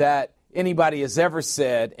that anybody has ever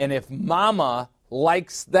said. And if mama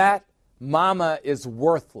likes that, mama is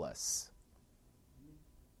worthless.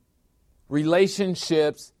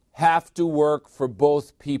 Relationships have to work for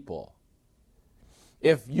both people.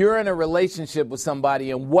 If you're in a relationship with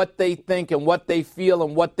somebody and what they think and what they feel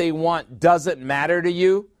and what they want doesn't matter to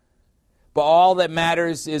you, but all that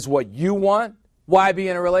matters is what you want, why be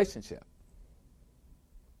in a relationship?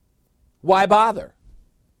 Why bother?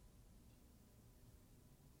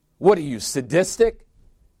 What are you, sadistic?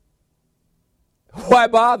 Why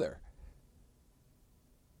bother?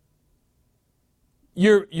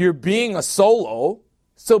 You're being a solo,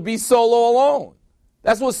 so be solo alone.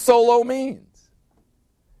 That's what solo means.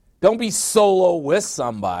 Don't be solo with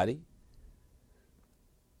somebody.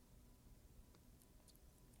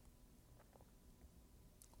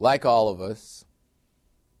 Like all of us,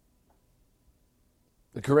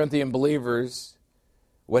 the Corinthian believers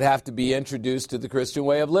would have to be introduced to the Christian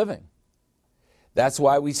way of living. That's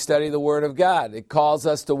why we study the Word of God. It calls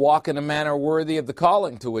us to walk in a manner worthy of the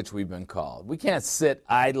calling to which we've been called. We can't sit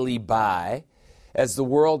idly by, as the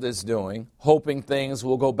world is doing, hoping things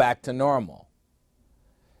will go back to normal.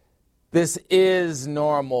 This is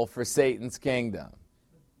normal for Satan's kingdom.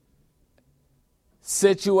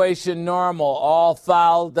 Situation normal, all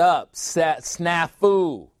fouled up,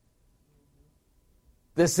 snafu.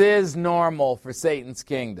 This is normal for Satan's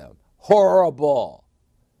kingdom. Horrible.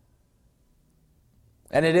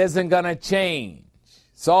 And it isn't going to change.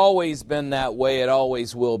 It's always been that way. It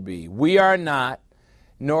always will be. We are not,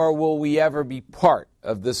 nor will we ever be part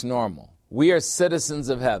of this normal. We are citizens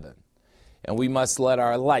of heaven, and we must let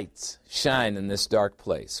our lights shine in this dark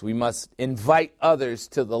place. We must invite others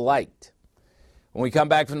to the light. When we come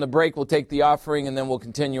back from the break, we'll take the offering, and then we'll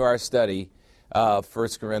continue our study of 1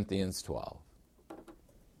 Corinthians 12.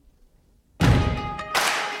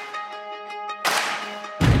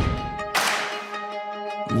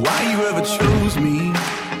 Why you ever chose me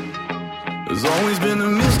has always been a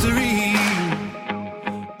mystery.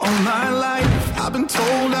 All my life I've been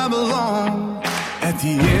told I belong at the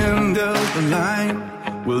end of the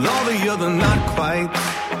line, with all the other not quite,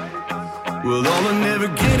 with all the never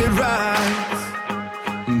get it right.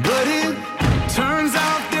 But it turns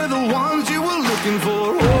out they're the ones you were looking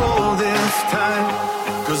for all this time.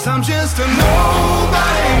 'Cause I'm just a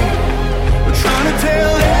nobody, trying to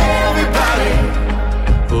tell everybody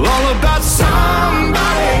all about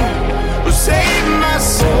somebody who saved my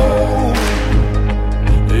soul.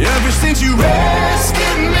 Ever since you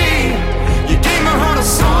rescued me, you gave my heart a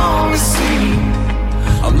song to sing.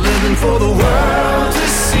 I'm living for the world to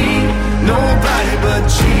see, nobody but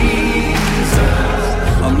Jesus.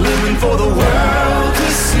 I'm living for the world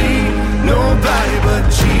to see, nobody but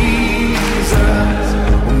Jesus.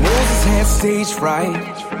 When Moses had stage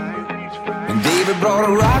fright, and David brought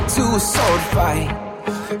a rock to a sword fight,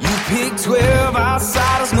 you picked 12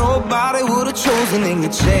 outsiders nobody would have chosen, and you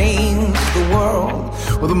changed the world.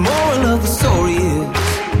 Well, the moral of the story is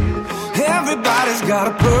everybody's got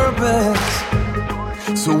a purpose.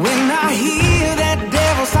 So when I hear that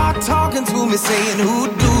devil start talking to me, saying, who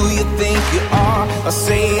do you think you are? I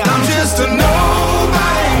say, I'm just a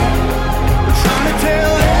nobody, trying to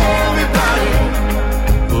tell everybody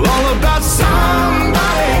all about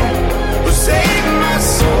somebody who saved my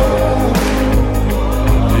soul.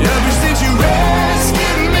 Ever since you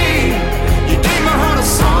rescued me, you gave my heart a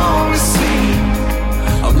song to sing.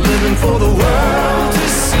 I'm living for the world to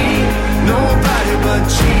see, nobody but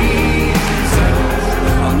Jesus.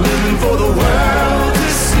 I'm living for the world to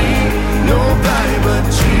see, nobody but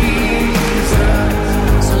Jesus.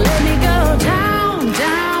 So let me go down,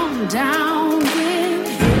 down, down in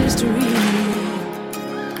history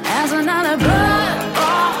as another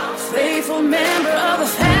blood-bought, faithful member of the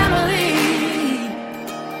family.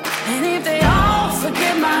 And if they all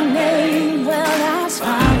forget my name, well, that's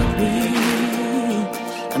fine with me.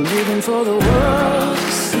 I'm living for the world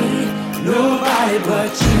to see, nobody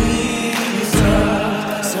but Jesus.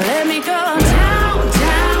 So let me go down,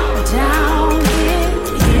 down, down in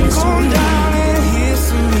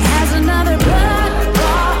history as another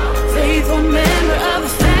blood-bought, faithful member of the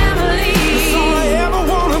family. That's all I ever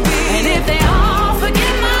wanna be. And if they all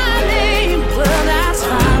forget my name, well, that's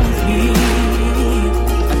fine with me.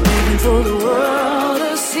 I'm living for the world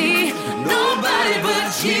to see, nobody but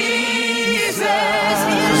Jesus.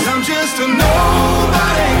 'Cause I'm just a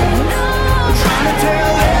nobody, trying to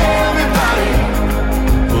tell everybody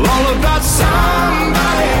all about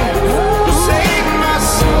somebody who saved my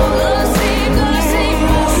soul.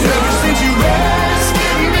 Ever since you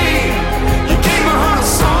rescued me, you gave my heart a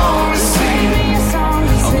song to sing.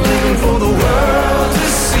 I'm living for the world to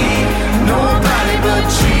see, nobody but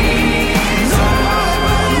Jesus.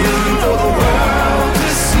 I'm living for the world to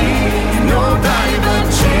see, nobody but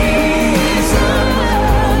Jesus.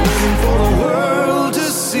 I'm living for the world to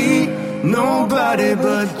see, nobody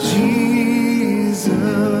but Jesus.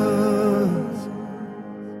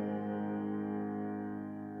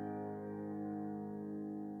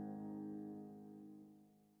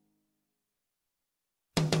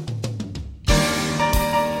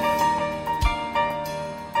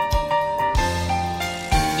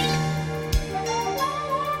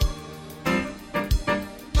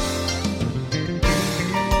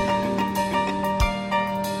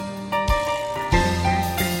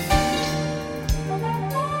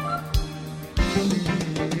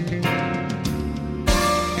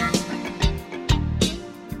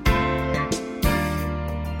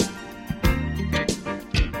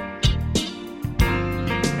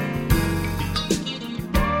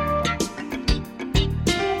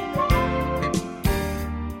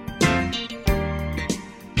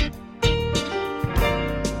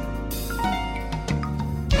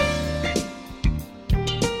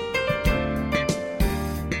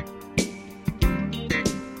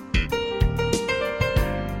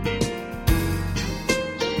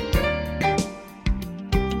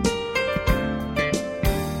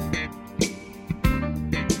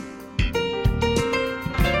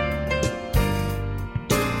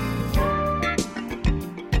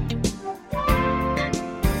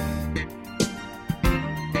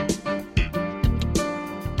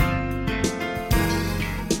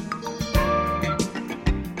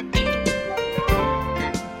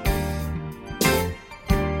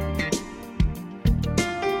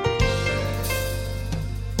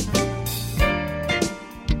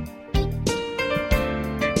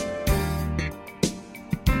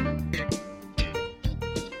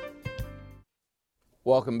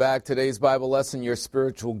 Welcome back. Today's Bible lesson, your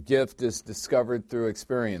spiritual gift is discovered through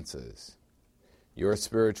experiences. Your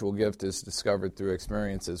spiritual gift is discovered through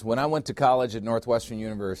experiences. When I went to college at Northwestern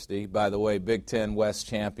University, by the way, Big Ten West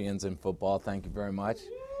champions in football, thank you very much.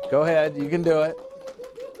 Go ahead, you can do it.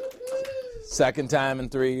 Second time in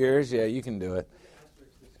 3 years, yeah, you can do it.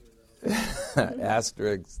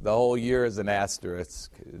 Asterisk, the whole year is an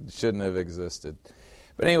asterisk. It shouldn't have existed.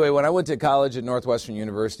 But anyway, when I went to college at Northwestern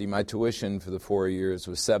University, my tuition for the 4 years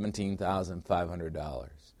was $17,500.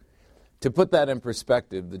 To put that in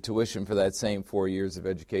perspective, the tuition for that same 4 years of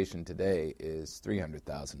education today is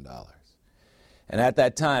 $300,000. And at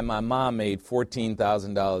that time, my mom made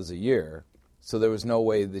 $14,000 a year, so there was no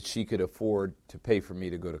way that she could afford to pay for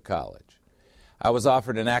me to go to college. I was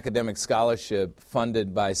offered an academic scholarship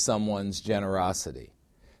funded by someone's generosity.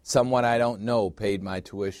 Someone I don't know paid my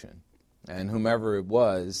tuition. And whomever it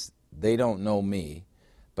was, they don't know me,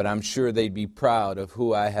 but I'm sure they'd be proud of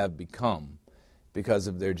who I have become because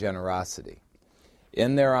of their generosity.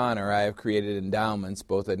 In their honor, I have created endowments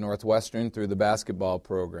both at Northwestern through the basketball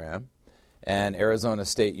program and at Arizona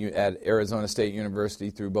State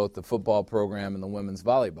University through both the football program and the women's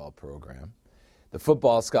volleyball program. The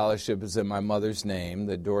football scholarship is in my mother's name,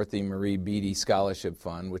 the Dorothy Marie Beatty Scholarship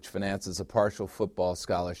Fund, which finances a partial football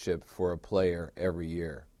scholarship for a player every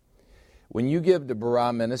year. When you give to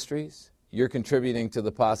Barah Ministries, you're contributing to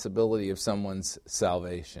the possibility of someone's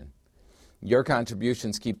salvation. Your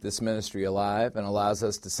contributions keep this ministry alive and allows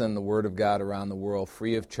us to send the Word of God around the world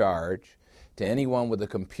free of charge to anyone with a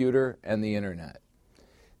computer and the internet.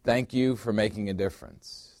 Thank you for making a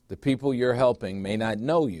difference. The people you're helping may not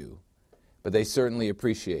know you, but they certainly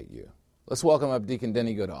appreciate you. Let's welcome up Deacon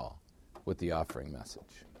Denny Goodall with the offering message.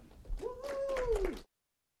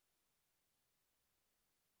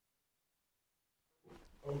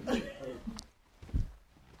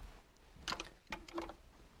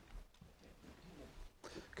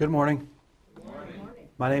 Good morning. Good morning.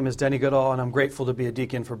 My name is Denny Goodall, and I'm grateful to be a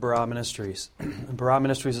deacon for Barah Ministries. Barah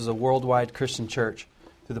Ministries is a worldwide Christian church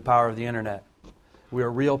through the power of the internet. We are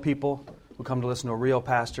real people who come to listen to a real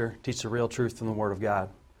pastor teach the real truth from the Word of God.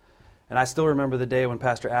 And I still remember the day when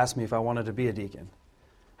Pastor asked me if I wanted to be a deacon.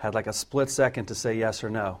 Had like a split second to say yes or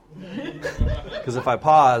no. Because if I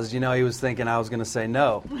paused, he was thinking I was going to say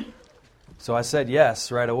no. So I said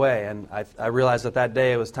yes right away, and I realized that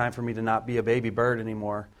day it was time for me to not be a baby bird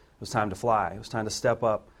anymore. It was time to fly. It was time to step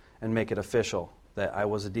up and make it official that I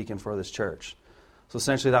was a deacon for this church. So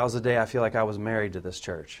essentially that was the day I feel like I was married to this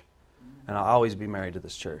church. And I'll always be married to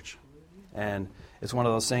this church. And it's one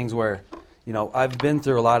of those things where, I've been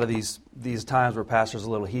through a lot of these times where pastor's a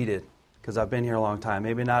little heated, because I've been here a long time.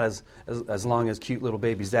 Maybe not as long as cute little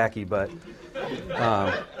baby Zachy, but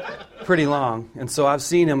pretty long. And so I've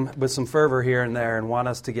seen him with some fervor here and there and want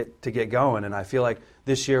us to get going. And I feel like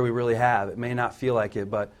this year we really have. It may not feel like it,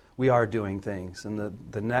 but we are doing things. And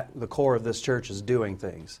the core of this church is doing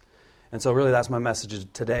things. And so really that's my message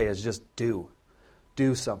today, is just do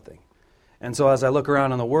something. And so as I look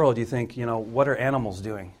around in the world, you think, what are animals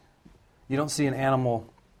doing? You don't see an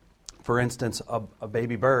animal, for instance, a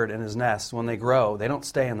baby bird in his nest. When they grow, they don't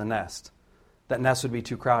stay in the nest. That nest would be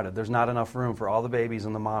too crowded. There's not enough room for all the babies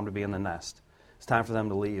and the mom to be in the nest. It's time for them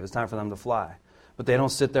to leave. It's time for them to fly. But they don't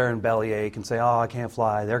sit there and bellyache and say, oh, I can't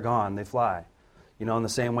fly. They're gone. They fly. In the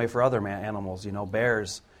same way for other animals.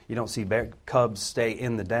 Bears, you don't see cubs stay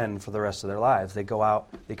in the den for the rest of their lives. They go out.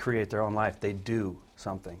 They create their own life. They do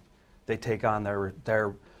something. They take on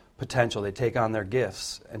their potential. They take on their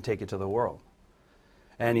gifts and take it to the world.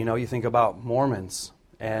 And, you think about Mormons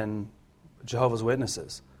and Jehovah's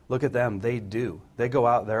Witnesses. Look at them. They do. They go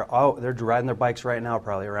out. They're riding their bikes right now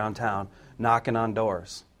probably around town, knocking on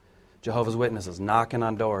doors. Jehovah's Witnesses knocking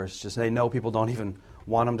on doors. Just they know people don't even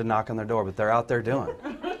want them to knock on their door, but they're out there doing it.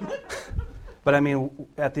 But,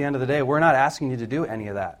 at the end of the day, we're not asking you to do any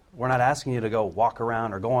of that. We're not asking you to go walk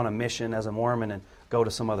around or go on a mission as a Mormon and go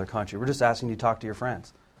to some other country. We're just asking you to talk to your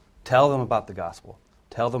friends. Tell them about the gospel.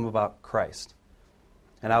 Tell them about Christ.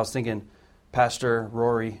 And I was thinking, Pastor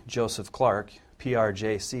Rory Joseph Clark,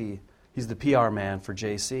 PRJC, he's the PR man for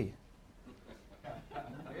JC.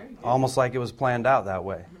 Almost like it was planned out that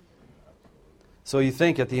way. So you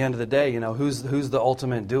think at the end of the day, who's the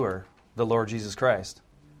ultimate doer? The Lord Jesus Christ.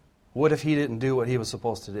 What if he didn't do what he was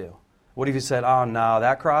supposed to do? What if he said, oh, no,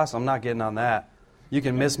 that cross, I'm not getting on that. You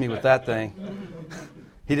can miss me with that thing.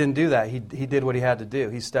 He didn't do that. He did what he had to do.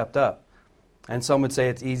 He stepped up. And some would say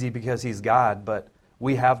it's easy because he's God, but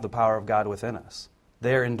we have the power of God within us.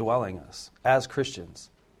 They're indwelling us as Christians.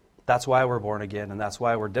 That's why we're born again, and that's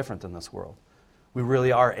why we're different than this world. We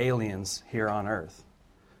really are aliens here on earth.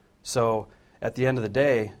 So at the end of the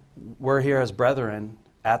day, we're here as brethren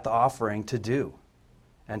at the offering to do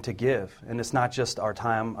and to give. And it's not just our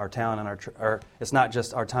time, our talent, and it's not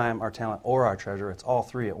just our time, our talent, or our treasure. It's all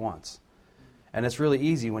three at once. And it's really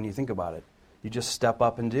easy when you think about it. You just step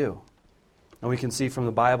up and do. And we can see from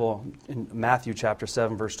the Bible in Matthew chapter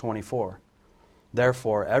 7, verse 24.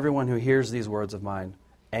 Therefore, everyone who hears these words of mine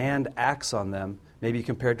and acts on them may be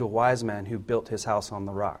compared to a wise man who built his house on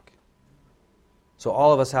the rock. So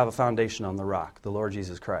all of us have a foundation on the rock, the Lord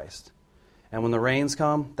Jesus Christ. And when the rains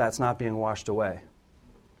come, that's not being washed away.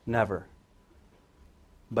 Never.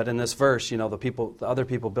 But in this verse, the other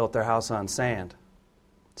people built their house on sand.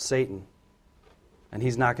 Satan. And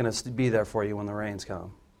he's not going to be there for you when the rains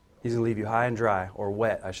come. He's going to leave you high and dry, or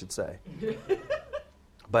wet, I should say.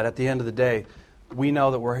 But at the end of the day, we know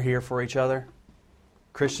that we're here for each other.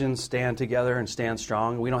 Christians stand together and stand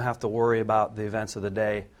strong. We don't have to worry about the events of the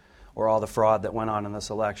day or all the fraud that went on in this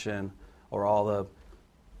election or all the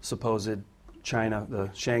supposed China,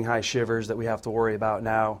 the Shanghai shivers that we have to worry about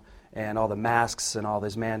now, and all the masks and all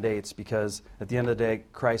these mandates, because at the end of the day,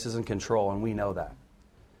 Christ is in control, and we know that.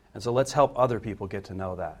 And so let's help other people get to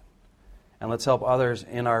know that. And let's help others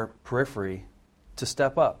in our periphery to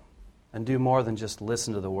step up and do more than just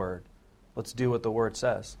listen to the Word. Let's do what the Word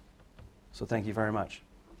says. So thank you very much.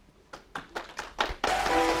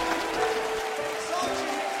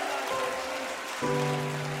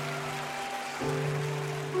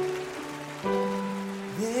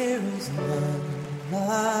 There is none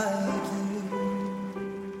like you.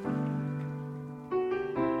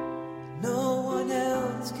 No one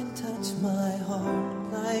else can touch my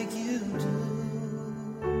heart like you do.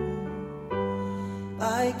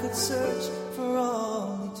 I could search for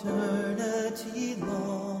all eternity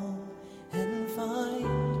long and find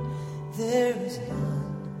there is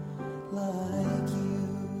none like you.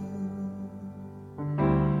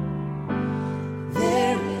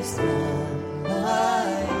 There is none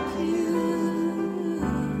like you.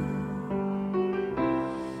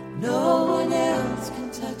 No one else can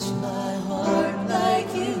touch my heart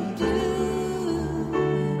like you do.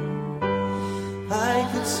 I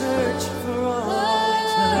could search for all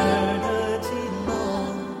eternity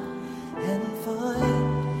long and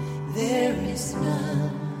find there is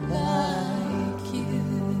none like you.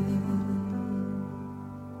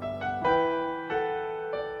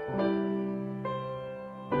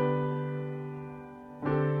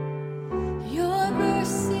 Your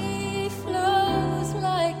mercy flows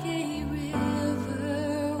like a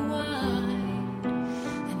river wide,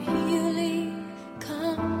 and healing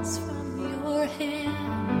comes from your hand.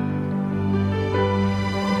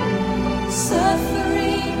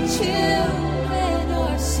 Suffering children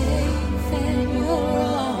are safe in your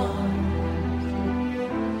arms.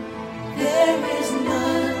 There is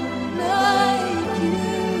none like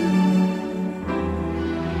you.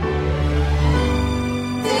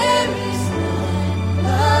 There is none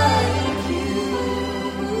like you.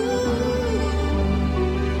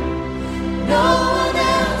 No one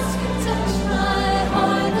else can touch my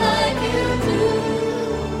heart like you do.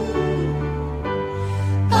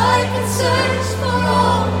 I can search for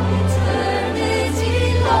all eternity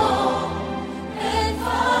long and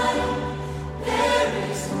find there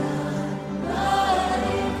is none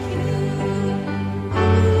like you.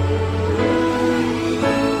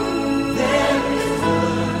 There is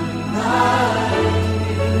none like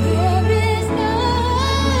you. There is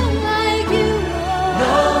none like you.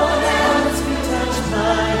 No one else can touch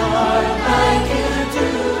my heart like you do.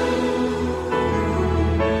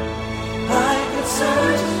 I could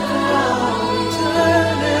search for all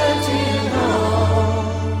eternity long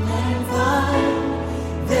and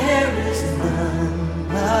find there is none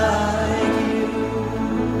like you.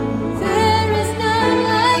 There is none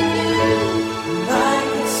like you. I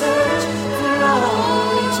could search for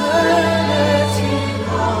all eternity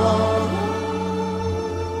long.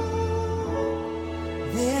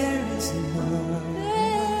 There is none.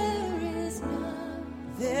 There is none.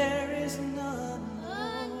 There is none.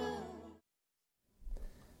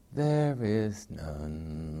 There is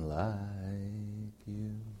none like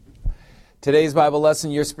you. Today's Bible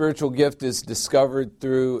lesson, your spiritual gift is discovered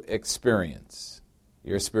through experience.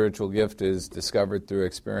 Your spiritual gift is discovered through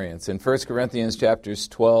experience. In 1 Corinthians chapters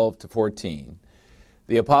 12 to 14,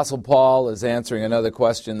 the Apostle Paul is answering another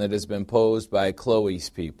question that has been posed by Chloe's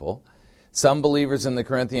people. Some believers in the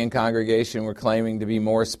Corinthian congregation were claiming to be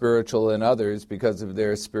more spiritual than others because of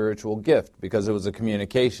their spiritual gift, because it was a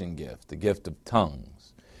communication gift, the gift of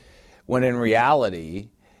tongues. When in reality,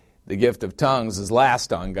 the gift of tongues is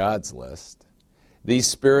last on God's list. These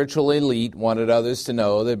spiritual elite wanted others to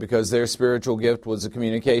know that because their spiritual gift was a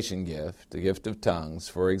communication gift, the gift of tongues,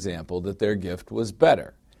 for example, that their gift was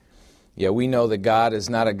better. Yet we know that God is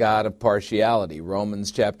not a God of partiality.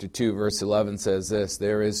 Romans chapter 2, verse 11 says this,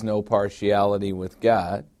 there is no partiality with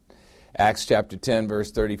God. Acts chapter 10,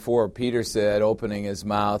 verse 34, Peter said, opening his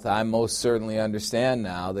mouth, I most certainly understand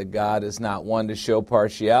now that God is not one to show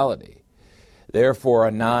partiality. Therefore,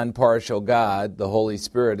 a non-partial God, the Holy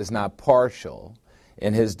Spirit, is not partial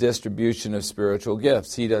in his distribution of spiritual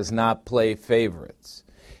gifts. He does not play favorites.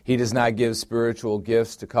 He does not give spiritual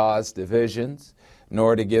gifts to cause divisions,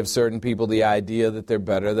 nor to give certain people the idea that they're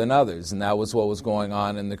better than others. And that was what was going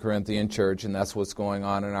on in the Corinthian church, and that's what's going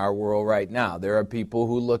on in our world right now. There are people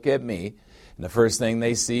who look at me, and the first thing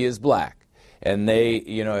they see is black. And they,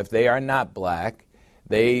 if they are not black,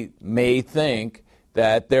 they may think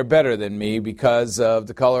that they're better than me because of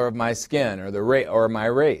the color of my skin or my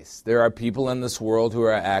race. There are people in this world who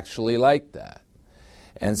are actually like that.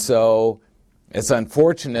 And so it's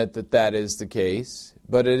unfortunate that that is the case,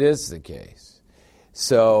 but it is the case.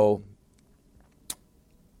 So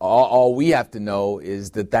all we have to know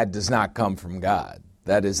is that that does not come from God.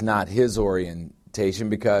 That is not his orientation,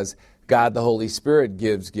 because God the Holy Spirit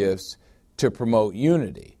gives gifts to promote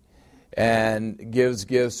unity. and gives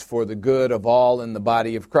gifts for the good of all in the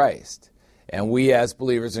body of Christ. And we as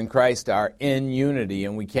believers in Christ are in unity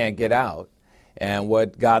and we can't get out. And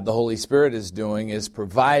what God the Holy Spirit is doing is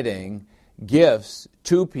providing gifts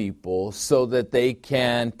to people so that they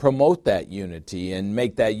can promote that unity and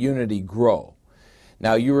make that unity grow.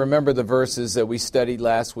 Now you remember the verses that we studied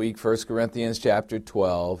last week, 1 Corinthians chapter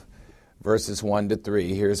 12, verses 1 to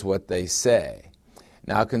 3. Here's what they say.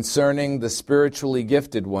 Now concerning the spiritually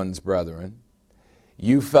gifted ones, brethren,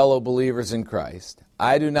 you fellow believers in Christ,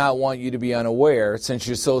 I do not want you to be unaware, since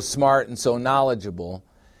you're so smart and so knowledgeable,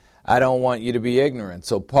 I don't want you to be ignorant.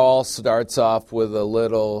 So Paul starts off with a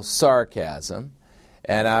little sarcasm,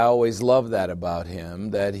 and I always love that about him,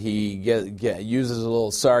 that he uses a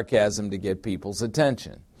little sarcasm to get people's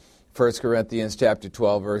attention. 1 Corinthians chapter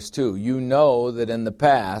 12, verse 2, you know that in the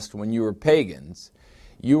past, when you were pagans,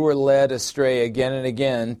 you were led astray again and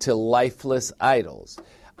again to lifeless idols.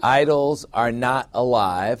 Idols are not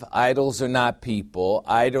alive. Idols are not people.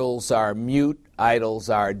 Idols are mute. Idols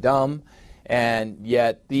are dumb. And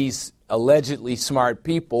yet these allegedly smart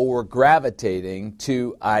people were gravitating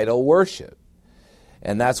to idol worship.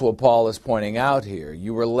 And that's what Paul is pointing out here.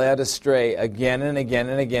 You were led astray again and again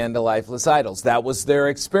and again to lifeless idols. That was their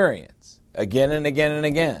experience. Again and again and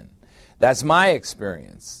again. That's my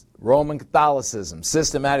experience. Roman Catholicism,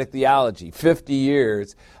 systematic theology, 50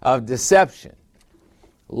 years of deception.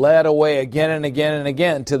 Led away again and again and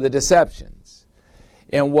again to the deceptions.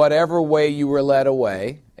 In whatever way you were led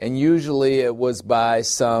away, and usually it was by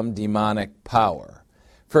some demonic power.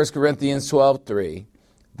 1 Corinthians 12:3,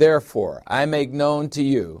 therefore I make known to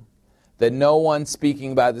you that no one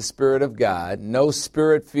speaking by the Spirit of God, no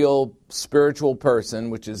spirit-filled spiritual person,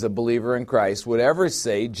 which is a believer in Christ, would ever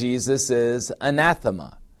say Jesus is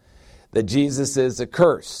anathema, that Jesus is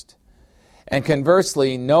accursed. And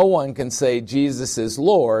conversely, no one can say Jesus is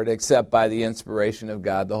Lord except by the inspiration of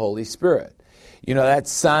God the Holy Spirit. You know, that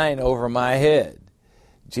sign over my head,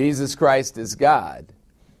 Jesus Christ is God,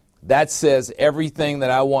 that says everything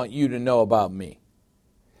that I want you to know about me.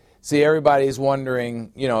 See, everybody's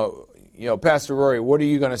wondering, you know, Pastor Rory, what are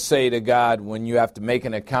you going to say to God when you have to make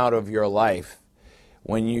an account of your life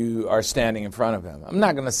when you are standing in front of Him? I'm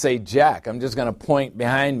not going to say jack. I'm just going to point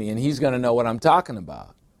behind me and He's going to know what I'm talking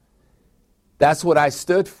about. That's what I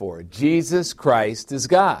stood for. Jesus Christ is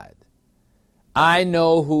God. I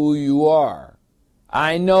know who you are.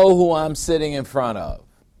 I know who I'm sitting in front of.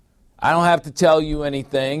 I don't have to tell you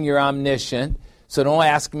anything. You're omniscient. So don't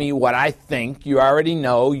ask me what I think. You already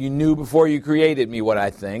know. You knew before you created me what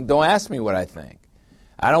I think. Don't ask me what I think.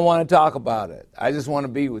 I don't want to talk about it. I just want to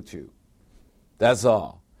be with you. That's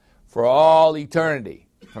all. For all eternity.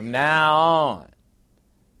 From now on.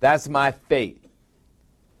 That's my fate.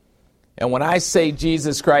 And when I say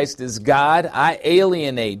Jesus Christ is God, I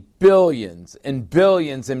alienate billions and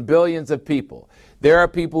billions and billions of people. There are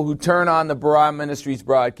people who turn on the Barah Ministries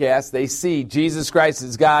broadcast, they see Jesus Christ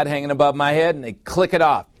is God hanging above my head, and they click it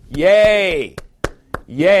off. Yay!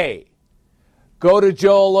 Yay! Go to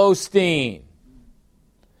Joel Osteen.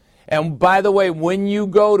 And by the way, when you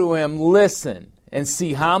go to him, listen and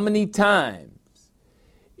see how many times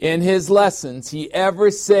in his lessons he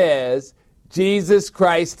ever says, Jesus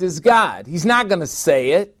Christ is God. He's not going to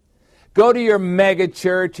say it. Go to your mega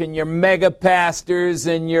church and your mega pastors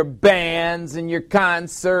and your bands and your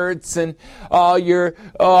concerts and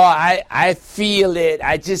I feel it.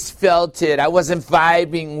 I just felt it. I wasn't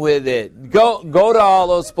vibing with it. Go to all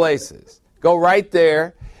those places. Go right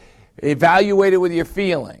there. Evaluate it with your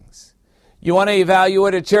feelings. You want to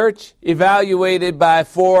evaluate a church? Evaluate it by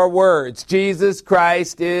 4 words. Jesus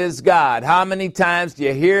Christ is God. How many times do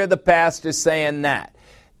you hear the pastor saying that?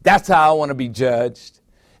 That's how I want to be judged.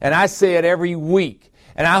 And I say it every week.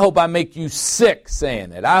 And I hope I make you sick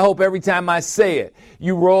saying it. I hope every time I say it,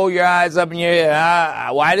 you roll your eyes up in your head.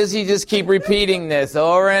 Why does he just keep repeating this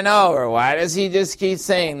over and over? Why does he just keep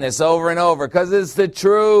saying this over and over? Because it's the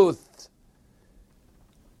truth.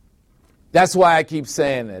 That's why I keep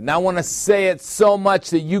saying it. And I want to say it so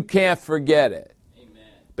much that you can't forget it. Amen.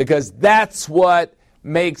 Because that's what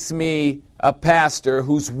makes me a pastor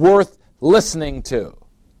who's worth listening to.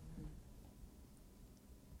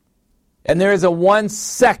 And there is a 1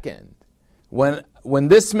 second when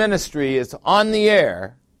this ministry is on the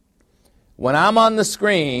air, when I'm on the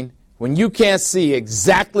screen, when you can't see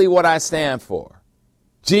exactly what I stand for.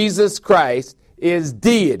 Jesus Christ is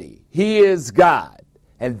deity. He is God.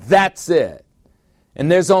 And that's it.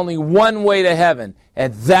 And there's only one way to heaven,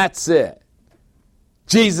 and that's it.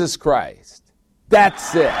 Jesus Christ.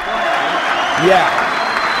 That's it. Yeah.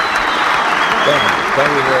 Thank you.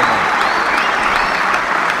 Thank you very much.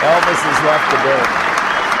 Elvis has left the building.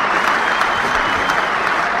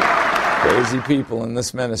 Crazy people in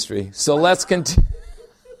this ministry. So let's continue.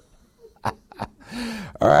 All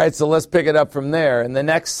right, so let's pick it up from there. In the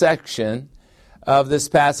next section of this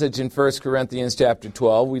passage in 1 Corinthians chapter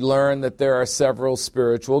 12, we learn that there are several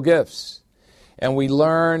spiritual gifts. And we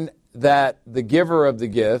learn that the giver of the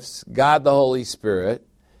gifts, God the Holy Spirit,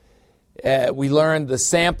 we learn the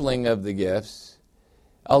sampling of the gifts,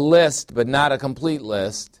 a list but not a complete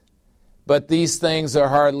list. But these things are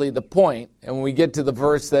hardly the point. And when we get to the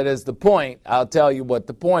verse that is the point, I'll tell you what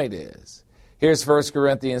the point is. Here's 1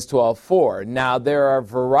 Corinthians 12:4. Now there are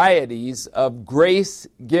varieties of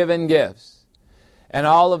grace-given gifts, and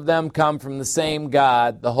all of them come from the same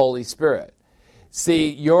God, the Holy Spirit. See,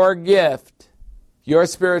 your gift, your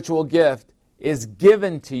spiritual gift, is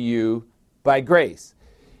given to you by grace.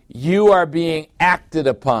 You are being acted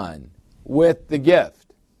upon with the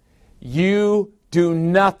gift. You do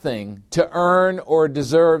nothing to earn or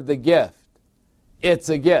deserve the gift. It's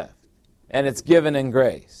a gift, and it's given in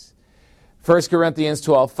grace. 1 Corinthians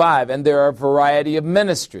 12:5, and there are a variety of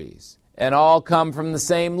ministries, and all come from the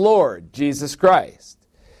same Lord, Jesus Christ.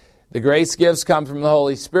 The grace gifts come from the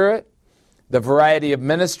Holy Spirit. The variety of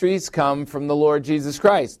ministries come from the Lord Jesus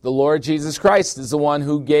Christ. The Lord Jesus Christ is the one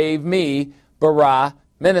who gave me Bara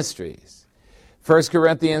Ministries. 1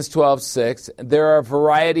 Corinthians 12:6, there are a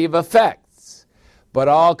variety of effects, but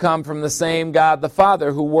all come from the same God the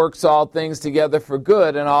Father, who works all things together for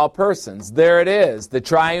good in all persons. There it is. The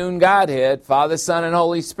triune Godhead, Father, Son, and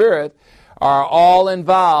Holy Spirit, are all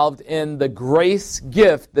involved in the grace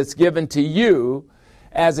gift that's given to you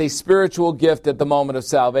as a spiritual gift at the moment of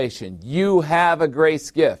salvation. You have a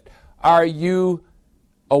grace gift. Are you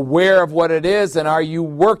aware of what it is, and are you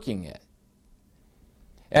working it?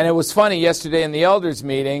 And it was funny, yesterday in the elders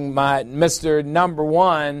meeting, my Mr. Number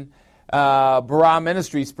One Bara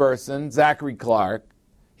Ministries person, Zachary Clark,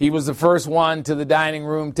 he was the first one to the dining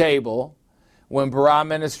room table when Bara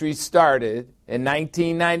Ministries started in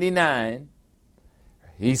 1999.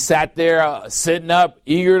 He sat there sitting up,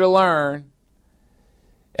 eager to learn.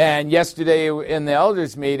 And yesterday in the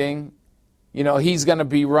elders meeting, you know, he's going to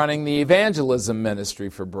be running the evangelism ministry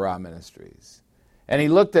for Bara Ministries. And he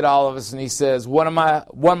looked at all of us and he says, what am I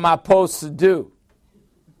supposed to do?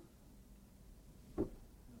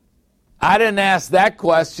 I didn't ask that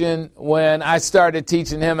question when I started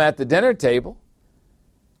teaching him at the dinner table.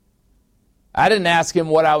 I didn't ask him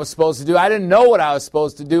what I was supposed to do. I didn't know what I was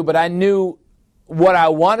supposed to do, but I knew what I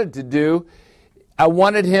wanted to do. I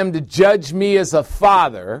wanted him to judge me as a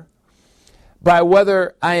father by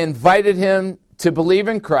whether I invited him to believe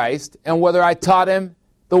in Christ and whether I taught him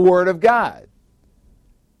the Word of God.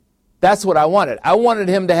 That's what I wanted. I wanted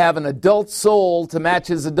him to have an adult soul to match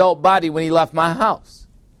his adult body when he left my house.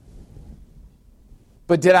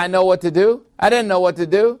 But did I know what to do? I didn't know what to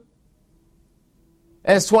do.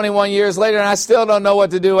 And it's 21 years later and I still don't know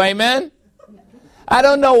what to do. Amen? I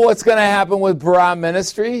don't know what's going to happen with Bara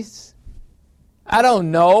Ministries. I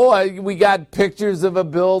don't know. We got pictures of a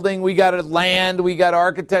building. We got land. We got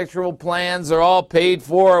architectural plans. They're all paid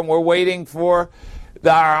for and we're waiting for.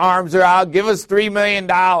 Our arms are out. Give us $3 million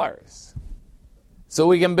so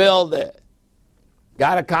we can build it.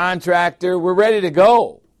 Got a contractor. We're ready to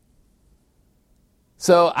go.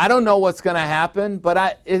 So I don't know what's going to happen,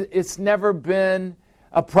 but it's never been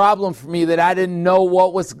a problem for me that I didn't know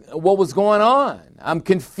what was going on. I'm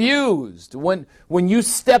confused. When you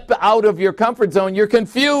step out of your comfort zone, you're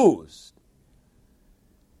confused.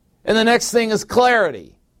 And the next thing is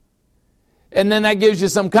clarity. And then that gives you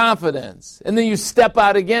some confidence. And then you step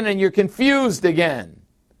out again and you're confused again.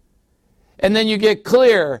 And then you get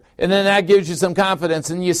clear, and then that gives you some confidence,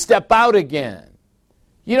 and you step out again.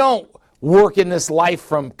 You don't work in this life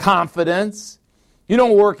from confidence. You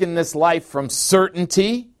don't work in this life from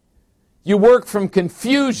certainty. You work from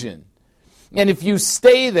confusion. And if you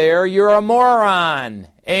stay there, you're a moron.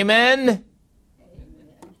 Amen?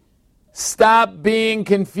 Stop being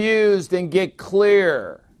confused and get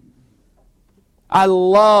clear. I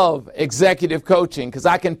love executive coaching because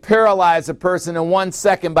I can paralyze a person in 1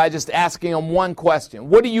 second by just asking them one question.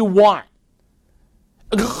 What do you want?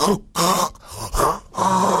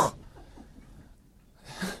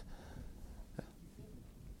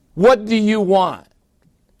 What do you want?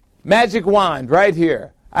 Magic wand right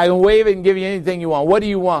here. I can wave it and give you anything you want. What do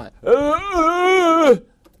you want?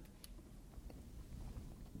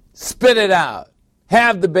 Spit it out.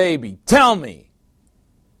 Have the baby. Tell me.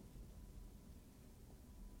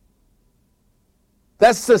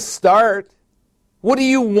 That's the start. What do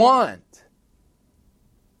you want?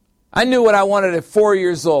 I knew what I wanted at 4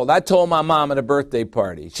 years old. I told my mom at a birthday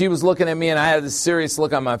party. She was looking at me and I had this serious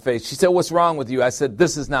look on my face. She said, "What's wrong with you?" I said,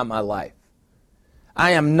 "This is not my life.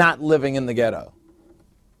 I am not living in the ghetto.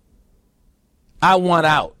 I want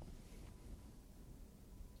out.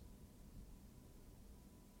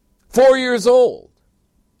 4 years old.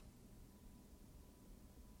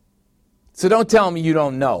 So don't tell me you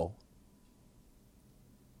don't know.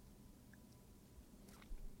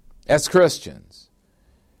 As Christians,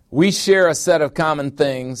 we share a set of common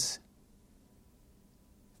things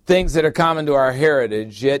that are common to our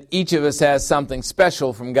heritage, yet each of us has something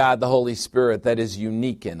special from God the Holy Spirit that is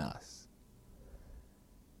unique in us.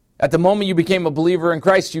 At the moment you became a believer in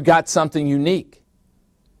Christ, you got something unique.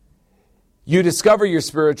 You discover your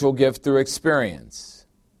spiritual gift through experience.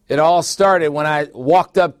 It all started when I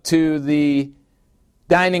walked up to the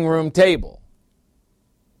dining room table.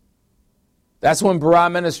 That's when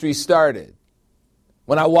Barah Ministry started.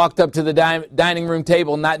 When I walked up to the dining room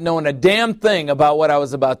table not knowing a damn thing about what I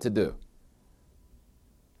was about to do.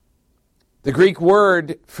 The Greek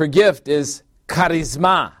word for gift is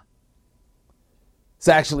charisma. It's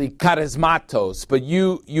actually charismatos, but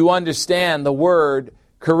you understand the word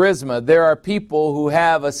charisma. There are people who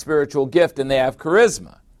have a spiritual gift and they have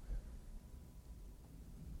charisma.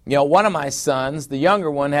 You know, one of my sons, the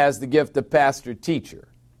younger one, has the gift of pastor-teacher.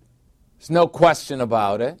 There's no question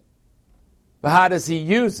about it. But how does he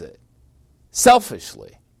use it?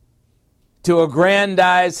 Selfishly. To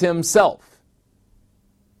aggrandize himself.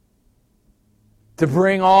 To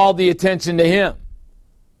bring all the attention to him.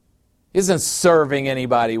 He isn't serving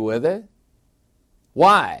anybody with it.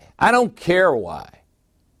 Why? I don't care why.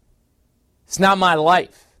 It's not my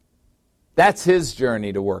life. That's his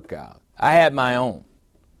journey to work out. I had my own.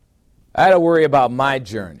 I had to worry about my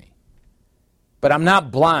journey. But I'm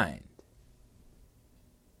not blind.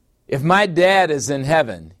 If my dad is in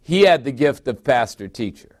heaven, he had the gift of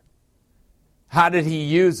pastor-teacher. How did he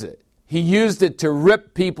use it? He used it to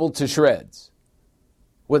rip people to shreds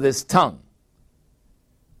with his tongue.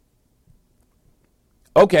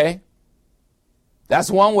 Okay, that's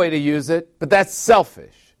one way to use it, but that's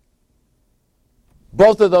selfish.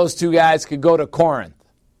 Both of those two guys could go to Corinth.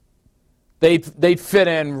 They'd fit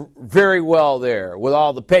in very well there with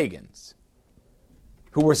all the pagans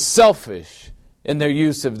who were selfish in their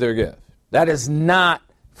use of their gift. That is not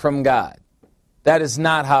from God. That is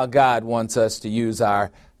not how God wants us to use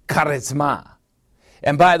our charisma.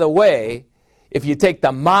 And by the way, if you take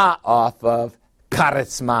the ma off of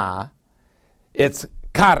charisma, it's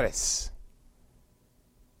charis.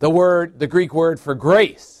 The Greek word for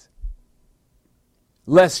grace.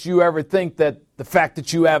 Lest you ever think that the fact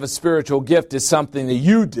that you have a spiritual gift is something that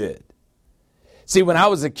you did. See, when I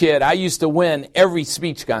was a kid, I used to win every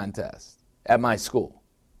speech contest at my school.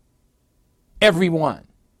 Every one.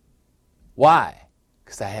 Why?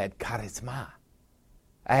 Because I had charisma.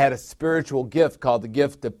 I had a spiritual gift called the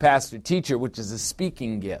gift of pastor-teacher, which is a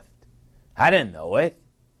speaking gift. I didn't know it.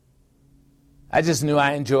 I just knew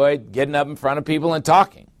I enjoyed getting up in front of people and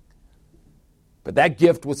talking. But that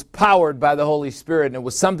gift was powered by the Holy Spirit, and it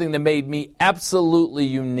was something that made me absolutely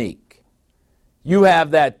unique. You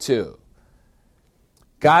have that too.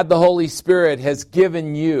 God the Holy Spirit has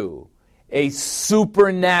given you a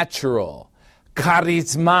supernatural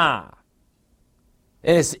charisma.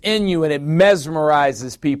 And it's in you, and it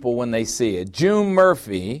mesmerizes people when they see it. June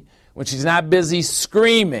Murphy, when she's not busy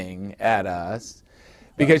screaming at us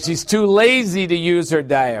because she's too lazy to use her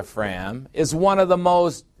diaphragm, is one of the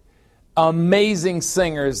most amazing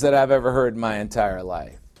singers that I've ever heard in my entire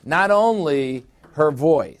life. Not only her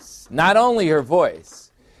voice,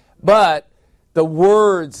 but the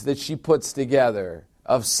words that she puts together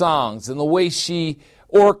of songs and the way she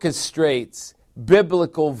orchestrates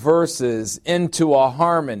biblical verses into a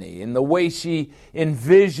harmony and the way she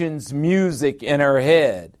envisions music in her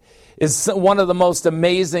head is one of the most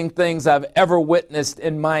amazing things I've ever witnessed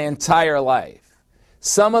in my entire life.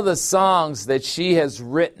 Some of the songs that she has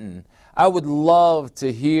written, I would love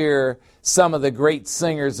to hear some of the great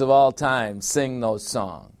singers of all time sing those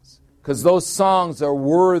songs, because those songs are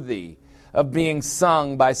worthy of being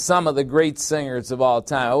sung by some of the great singers of all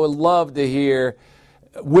time. I would love to hear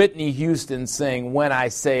Whitney Houston sing When I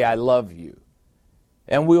Say I Love You.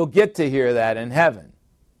 And we'll get to hear that in heaven.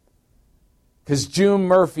 Because June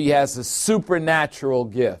Murphy has a supernatural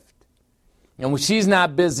gift. And when she's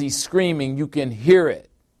not busy screaming, you can hear it.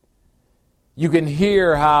 You can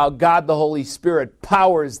hear how God the Holy Spirit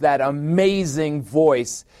powers that amazing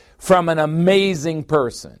voice from an amazing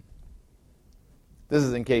person. This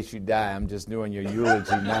is in case you die. I'm just doing your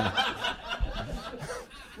eulogy now.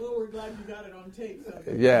 Well, we're glad you got it on tape.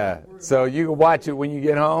 So Yeah, so you can watch it when you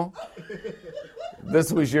get home.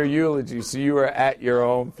 This was your eulogy, so you were at your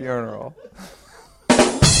own funeral.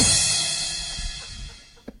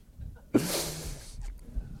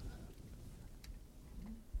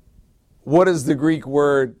 what does the Greek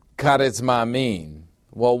word charisma mean?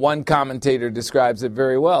 Well, one commentator describes it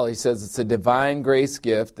very well. He says it's a divine grace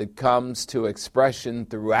gift that comes to expression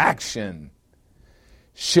through action,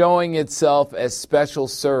 showing itself as special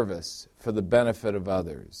service for the benefit of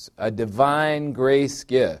others. A divine grace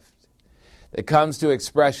gift that comes to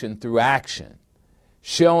expression through action,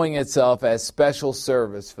 showing itself as special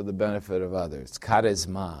service for the benefit of others.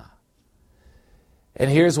 Charisma. And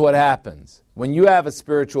here's what happens. When you have a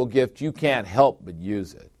spiritual gift, you can't help but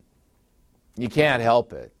use it. You can't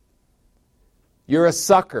help it. You're a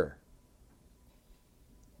sucker.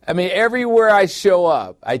 I mean, everywhere I show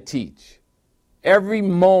up, I teach. Every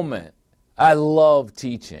moment, I love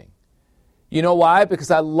teaching. You know why?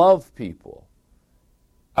 Because I love people.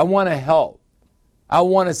 I want to help. I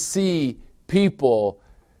want to see people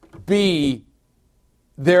be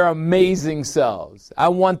their amazing selves. I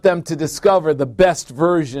want them to discover the best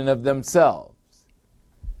version of themselves.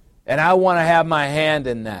 And I want to have my hand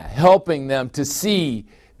in that, helping them to see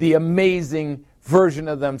the amazing version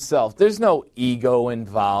of themselves. There's no ego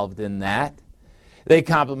involved in that. They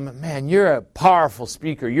compliment, man, you're a powerful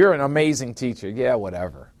speaker. You're an amazing teacher. Yeah,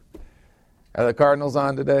 whatever. Are the Cardinals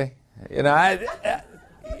on today? You know,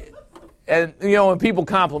 and you know, when people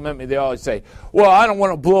compliment me, they always say, well, I don't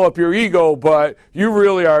want to blow up your ego, but you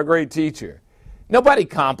really are a great teacher. Nobody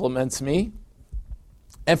compliments me.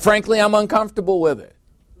 And frankly, I'm uncomfortable with it.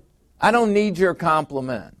 I don't need your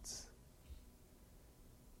compliments.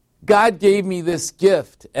 God gave me this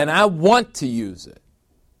gift, and I want to use it.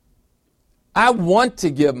 I want to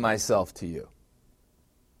give myself to you.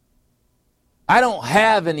 I don't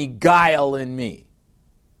have any guile in me.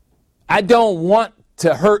 I don't want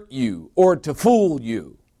to hurt you or to fool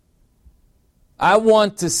you. I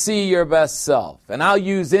want to see your best self, and I'll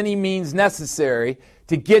use any means necessary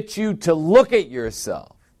to get you to look at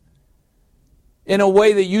yourself in a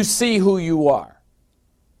way that you see who you are.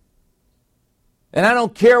 And I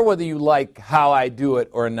don't care whether you like how I do it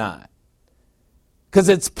or not, because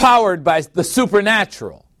it's powered by the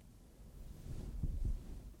supernatural.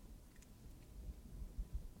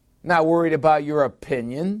 Not worried about your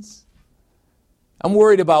opinions. I'm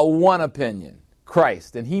worried about one opinion,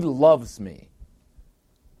 Christ, and He loves me.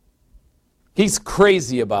 He's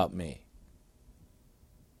crazy about me.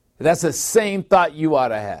 That's the same thought you ought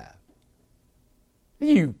to have.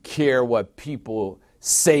 You care what people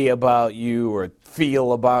say about you or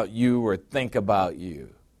feel about you or think about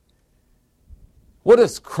you. What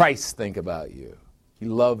does Christ think about you? He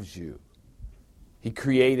loves you. He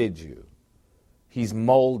created you. He's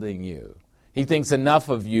molding you. He thinks enough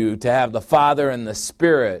of you to have the Father and the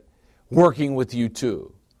Spirit working with you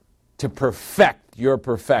too, to perfect your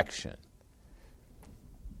perfection.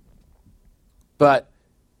 But,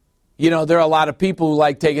 you know, there are a lot of people who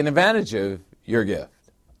like taking advantage of your gift.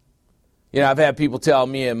 You know, I've had people tell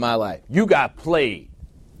me in my life, you got played.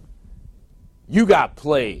 You got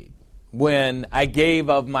played when I gave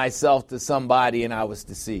of myself to somebody and I was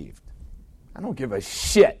deceived. I don't give a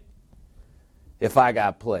shit if I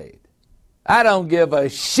got played. I don't give a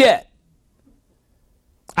shit.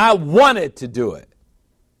 I wanted to do it.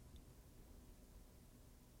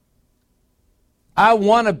 I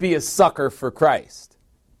want to be a sucker for Christ.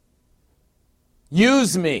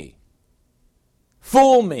 Use me.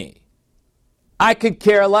 Fool me. I could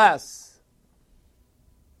care less.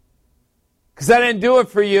 Because I didn't do it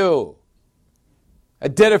for you. I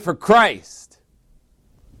did it for Christ.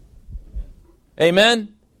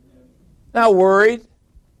 Amen? Not worried.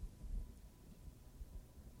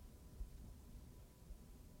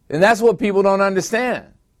 And that's what people don't understand.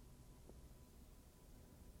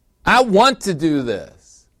 I want to do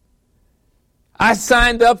this. I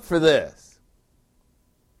signed up for this.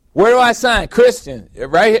 Where do I sign? Christian.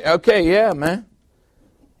 Right here. Okay, yeah, man.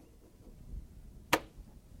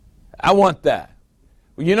 I want that.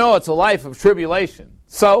 Well, you know it's a life of tribulation.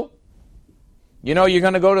 So, you know you're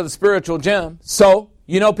going to go to the spiritual gym. So,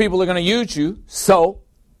 you know people are going to use you. So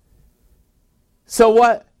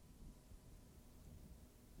what?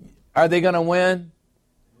 Are they going to win?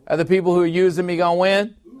 Are the people who are using me going to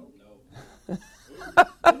win?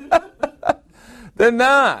 They're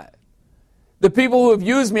not. The people who have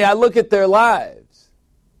used me, I look at their lives.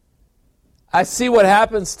 I see what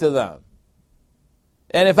happens to them.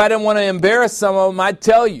 And if I didn't want to embarrass some of them, I'd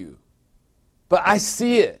tell you. But I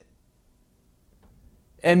see it.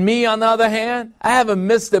 And me, on the other hand, I haven't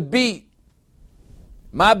missed a beat.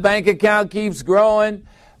 My bank account keeps growing.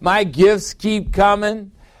 My gifts keep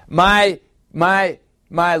coming. My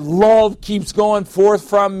love keeps going forth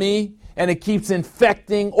from me. And it keeps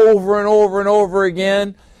infecting over and over and over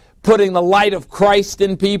again, putting the light of Christ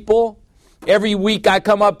in people. Every week I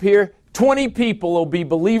come up here, 20 people will be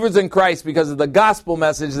believers in Christ because of the gospel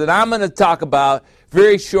message that I'm going to talk about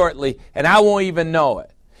very shortly, and I won't even know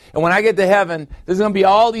it. And when I get to heaven, there's going to be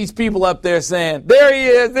all these people up there saying, there he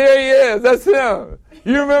is, that's him.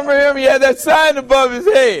 You remember him? He had that sign above his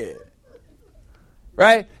head.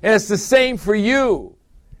 Right? And it's the same for you.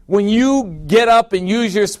 When you get up and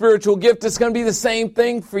use your spiritual gift, it's going to be the same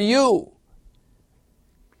thing for you.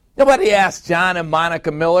 Nobody asked John and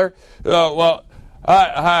Monica Miller,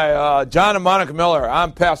 Hi, John and Monica Miller.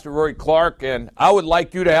 I'm Pastor Rory Clark, and I would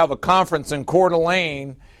like you to have a conference in Coeur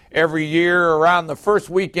d'Alene every year around the first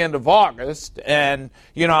weekend of August, and,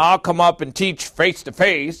 I'll come up and teach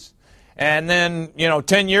face-to-face, and then,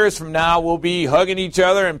 10 years from now, we'll be hugging each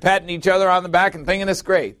other and patting each other on the back and thinking it's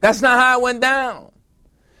great. That's not how it went down.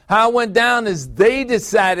 How it went down is they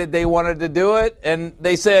decided they wanted to do it, and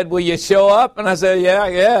they said, will you show up? And I said,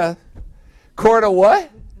 yeah. Court of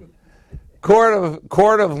what?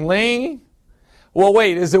 Court of Lean? Well,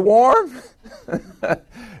 wait, is it warm?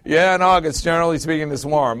 Yeah, in August, generally speaking, it's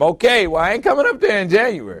warm. Okay, well, I ain't coming up there in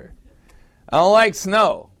January. I don't like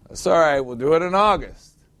snow. That's all right, we'll do it in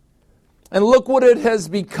August. And look what it has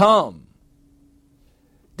become.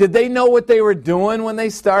 Did they know what they were doing when they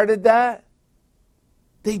started that?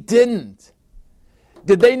 They didn't.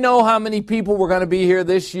 Did they know how many people were going to be here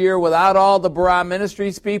this year without all the Barah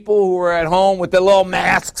Ministries people who were at home with their little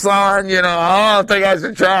masks on? I don't think I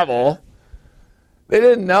should travel. They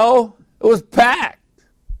didn't know. It was packed.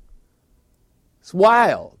 It's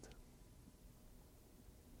wild.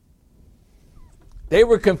 They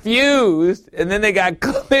were confused, and then they got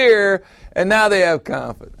clear, and now they have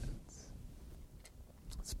confidence.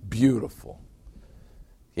 It's beautiful.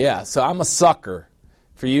 Yeah, so I'm a sucker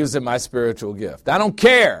for using my spiritual gift. I don't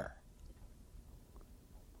care.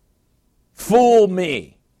 Fool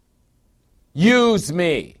me. Use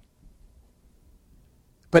me.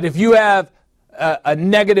 But if you have a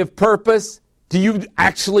negative purpose, do you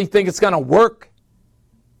actually think it's going to work?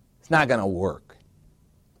 It's not going to work.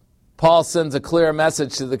 Paul sends a clear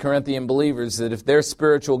message to the Corinthian believers that if their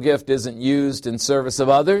spiritual gift isn't used in service of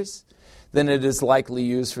others, then it is likely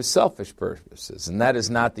used for selfish purposes. And that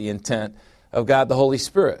is not the intent of God the Holy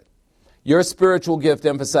Spirit. Your spiritual gift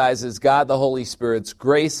emphasizes God the Holy Spirit's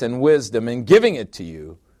grace and wisdom in giving it to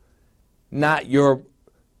you, not your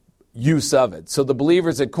use of it. So the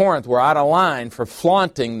believers at Corinth were out of line for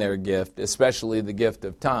flaunting their gift, especially the gift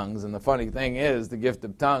of tongues. And the funny thing is, the gift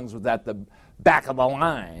of tongues was at the back of the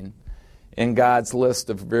line in God's list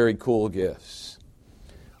of very cool gifts.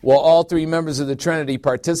 Well, all three members of the Trinity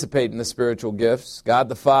participate in the spiritual gifts, God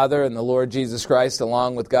the Father and the Lord Jesus Christ,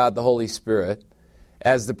 along with God the Holy Spirit,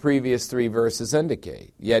 as the previous three verses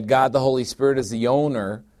indicate. Yet God the Holy Spirit is the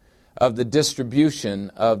owner of the distribution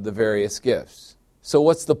of the various gifts. So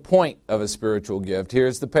what's the point of a spiritual gift?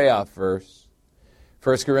 Here's the payoff verse.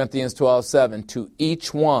 1 Corinthians 12:7, to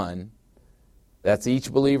each one, that's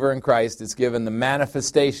each believer in Christ, is given the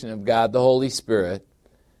manifestation of God the Holy Spirit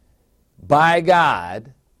by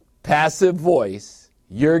God. Passive voice,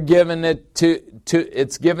 you're given it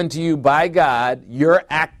it's given to you by God, you're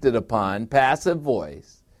acted upon, passive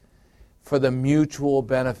voice, for the mutual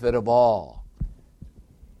benefit of all.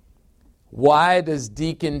 Why does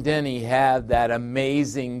Deacon Denny have that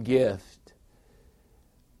amazing gift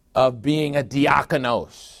of being a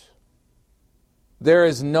diakonos? There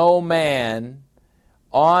is no man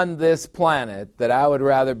on this planet that I would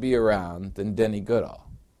rather be around than Denny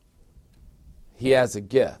Goodall. He has a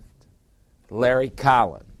gift. Larry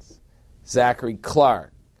Collins, Zachary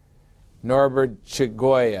Clark, Norbert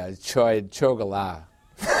Chigoya, Chogala.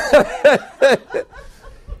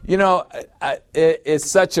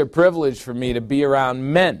 It's such a privilege for me to be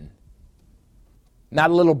around men,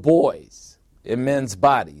 not little boys in men's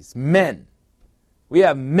bodies. Men. We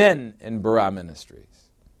have men in Barah Ministries.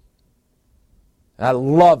 I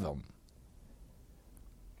love them.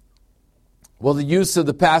 Well, the use of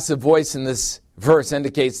the passive voice in this verse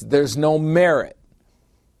indicates that there's no merit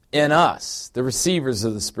in us, the receivers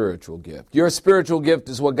of the spiritual gift. Your spiritual gift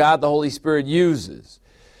is what God the Holy Spirit uses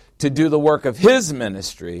to do the work of His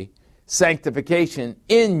ministry, sanctification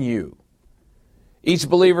in you. Each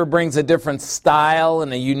believer brings a different style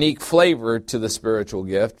and a unique flavor to the spiritual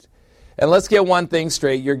gift. And let's get one thing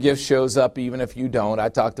straight, your gift shows up even if you don't. I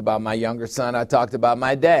talked about my younger son, I talked about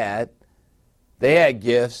my dad. They had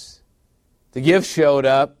gifts. The gift showed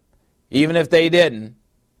up. Even if they didn't.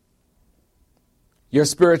 Your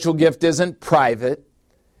spiritual gift isn't private.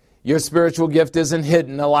 Your spiritual gift isn't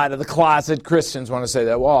hidden. A lot of the closet Christians want to say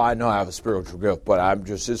that, well, I know I have a spiritual gift, but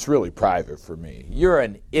it's really private for me. You're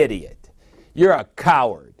an idiot. You're a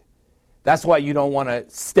coward. That's why you don't want to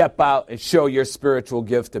step out and show your spiritual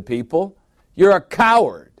gift to people. You're a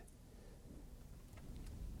coward.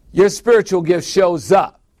 Your spiritual gift shows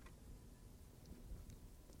up.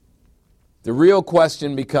 The real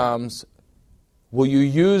question becomes, will you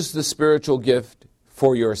use the spiritual gift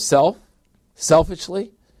for yourself,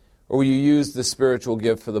 selfishly, or will you use the spiritual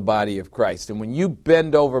gift for the body of Christ? And when you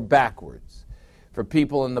bend over backwards for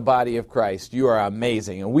people in the body of Christ, you are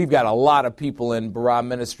amazing. And we've got a lot of people in Barah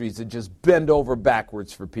Ministries that just bend over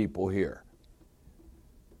backwards for people here.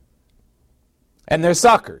 And they're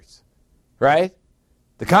suckers, right?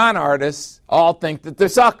 The con artists all think that they're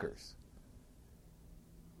suckers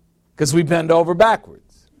because we bend over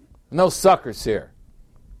backwards. No suckers here.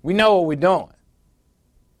 We know what we're doing.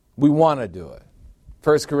 We want to do it.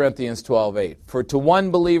 1 Corinthians 12:8. For to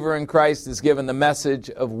one believer in Christ is given the message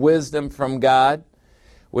of wisdom from God,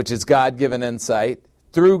 which is God-given insight,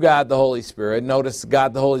 through God the Holy Spirit. Notice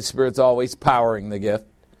God the Holy Spirit's always powering the gift.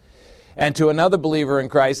 And to another believer in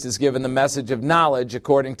Christ is given the message of knowledge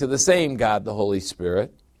according to the same God the Holy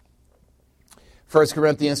Spirit. 1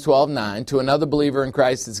 Corinthians 12:9. To another believer in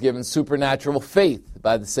Christ is given supernatural faith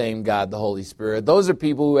by the same God the Holy Spirit. Those are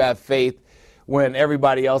people who have faith when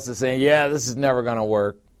everybody else is saying, yeah, this is never going to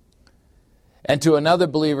work. And to another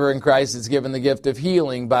believer in Christ is given the gift of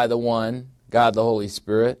healing by the one, God the Holy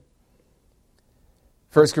Spirit.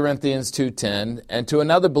 1 Corinthians 2:10. And to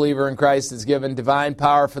another believer in Christ is given divine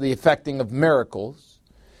power for the effecting of miracles.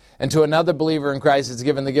 And to another believer in Christ is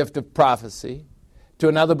given the gift of prophecy. To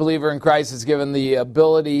another believer in Christ is given the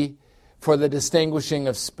ability for the distinguishing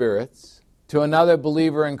of spirits. To another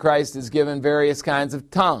believer in Christ is given various kinds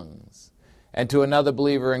of tongues. And to another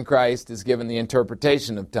believer in Christ is given the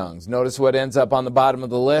interpretation of tongues. Notice what ends up on the bottom of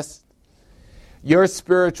the list. Your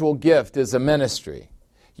spiritual gift is a ministry.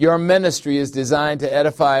 Your ministry is designed to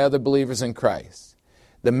edify other believers in Christ,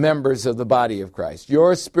 the members of the body of Christ.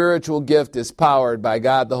 Your spiritual gift is powered by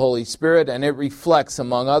God the Holy Spirit, and it reflects,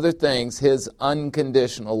 among other things, His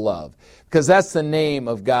unconditional love. Because that's the name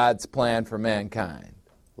of God's plan for mankind,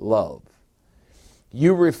 love.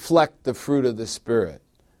 You reflect the fruit of the Spirit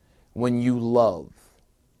when you love.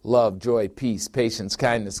 Love, joy, peace, patience,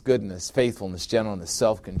 kindness, goodness, faithfulness, gentleness,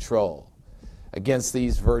 self-control. Against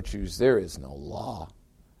these virtues there is no law.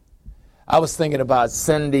 I was thinking about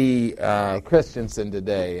Cindy Christensen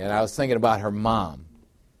today, and I was thinking about her mom.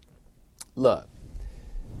 Look,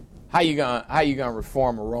 how you gonna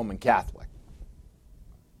reform a Roman Catholic?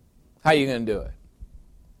 How you gonna do it?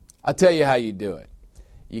 I'll tell you how you do it.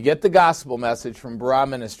 You get the gospel message from Barah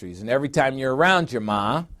Ministries, and every time you're around your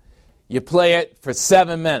mom, you play it for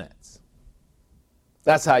 7 minutes.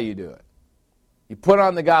 That's how you do it. You put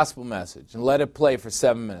on the gospel message and let it play for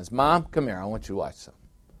 7 minutes. Mom, come here, I want you to watch something.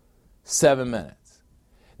 7 minutes.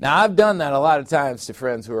 Now, I've done that a lot of times to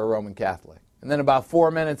friends who are Roman Catholic. And then about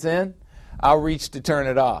 4 minutes in, I'll reach to turn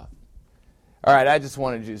it off. All right, I just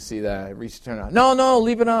wanted you to see that. I reached to turn it on. No,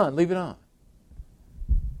 leave it on. Leave it on.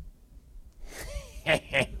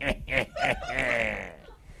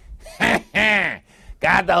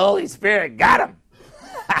 God the Holy Spirit got him.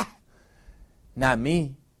 Not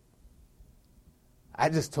me. I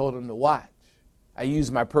just told him to watch. I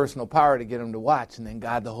used my personal power to get him to watch, and then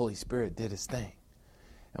God the Holy Spirit did His thing.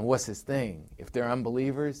 And what's His thing? If they're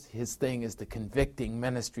unbelievers, His thing is the convicting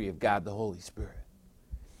ministry of God the Holy Spirit.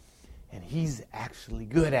 And He's actually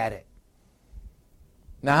good at it.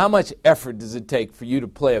 Now, how much effort does it take for you to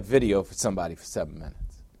play a video for somebody for 7 minutes?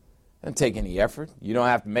 It doesn't take any effort. You don't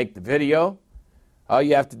have to make the video. All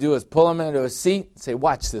you have to do is pull them into a seat and say,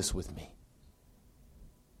 watch this with me.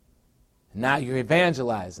 And now you're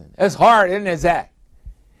evangelizing. It's hard, isn't it, Zach?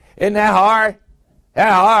 Isn't that hard?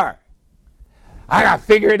 That's hard. I got to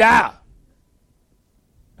figure it out.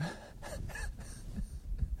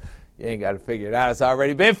 You ain't got to figure it out. It's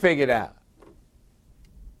already been figured out.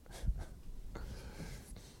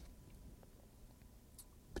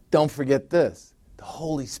 But don't forget this. The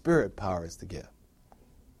Holy Spirit powers the gift.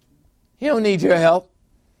 He don't need your help.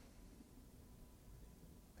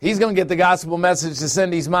 He's going to get the gospel message to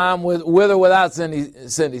Cindy's mom with or without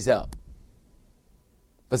Cindy's help.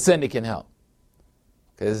 But Cindy can help.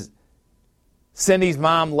 Because Cindy's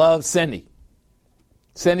mom loves Cindy.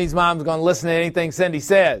 Cindy's mom's going to listen to anything Cindy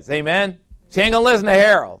says. Amen? She ain't going to listen to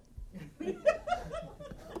Harold.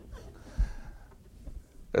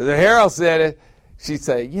 Harold said it. She'd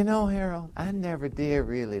say, you know, Harold, I never did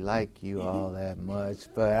really like you all that much,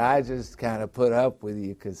 but I just kind of put up with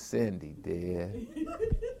you because Cindy did.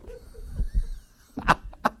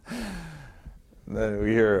 Then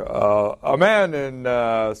we hear, a man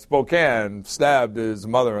in Spokane stabbed his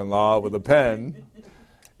mother-in-law with a pen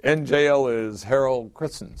In jail is Harold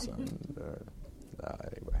Christensen.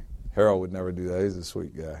 Anyway, Harold would never do that. He's a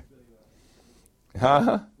sweet guy.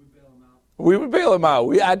 Huh? We would bail him out.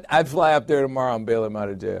 I'd fly up there tomorrow and bail him out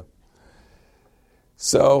of jail.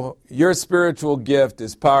 So your spiritual gift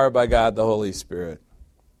is powered by God the Holy Spirit,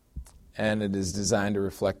 and it is designed to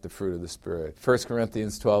reflect the fruit of the Spirit. 1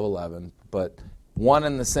 Corinthians 12:11. But one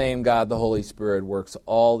and the same God the Holy Spirit works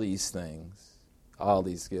all these things, all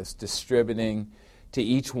these gifts, distributing to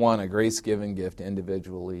each one a grace-given gift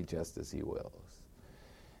individually just as he wills.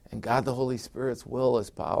 And God the Holy Spirit's will is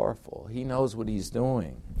powerful. He knows what he's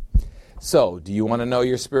doing. So, do you want to know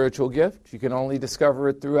your spiritual gift? You can only discover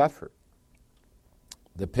it through effort.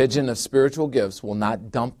 The pigeon of spiritual gifts will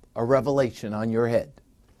not dump a revelation on your head.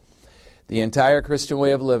 The entire Christian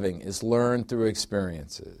way of living is learned through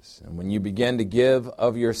experiences. And when you begin to give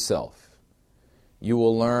of yourself, you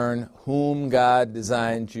will learn whom God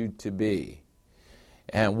designed you to be.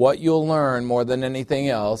 And what you'll learn more than anything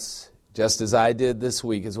else, just as I did this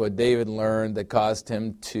week, is what David learned that caused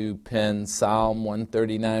him to pen Psalm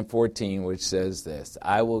 139:14, which says this: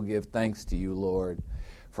 I will give thanks to you, Lord,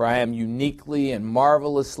 for I am uniquely and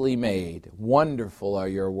marvelously made. Wonderful are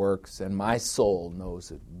your works, and my soul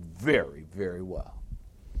knows it very, very well.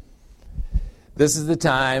 This is the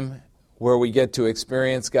time where we get to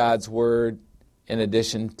experience God's Word in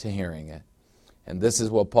addition to hearing it. And this is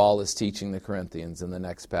what Paul is teaching the Corinthians in the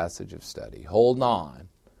next passage of study. Hold on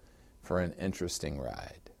for an interesting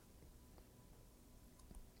ride.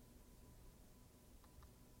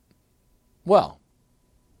 Well,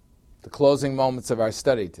 the closing moments of our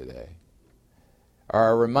study today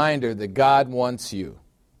are a reminder that God wants you.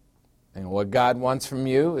 And what God wants from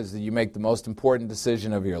you is that you make the most important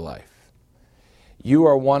decision of your life. You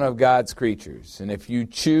are one of God's creatures, and if you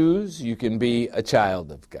choose, you can be a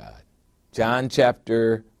child of God. John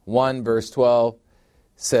chapter 1, verse 12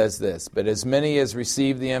 says this: But as many as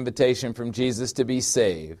received the invitation from Jesus to be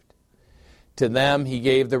saved, to them he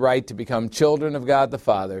gave the right to become children of God the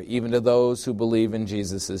Father, even to those who believe in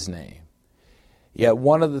Jesus' name. Yet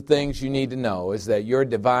one of the things you need to know is that your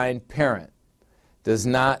divine parent does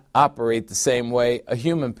not operate the same way a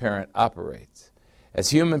human parent operates. As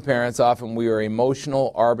human parents, often we are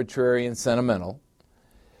emotional, arbitrary, and sentimental.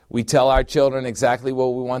 We tell our children exactly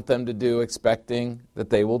what we want them to do, expecting that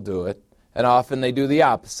they will do it. And often they do the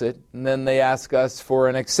opposite, and then they ask us for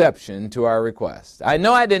an exception to our request. I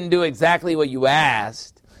know I didn't do exactly what you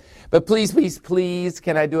asked, but please, please, please,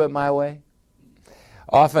 can I do it my way?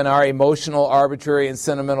 Often our emotional, arbitrary, and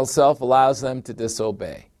sentimental self allows them to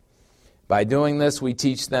disobey. By doing this, we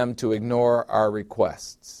teach them to ignore our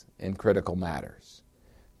requests in critical matters.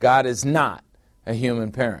 God is not a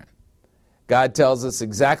human parent. God tells us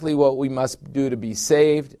exactly what we must do to be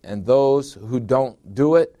saved, and those who don't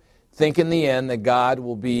do it think in the end that God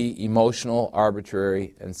will be emotional,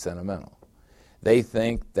 arbitrary, and sentimental. They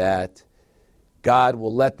think that God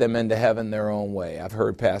will let them into heaven their own way. I've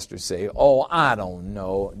heard pastors say, oh, I don't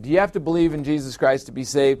know. Do you have to believe in Jesus Christ to be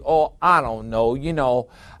saved? Oh, I don't know.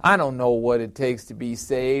 I don't know what it takes to be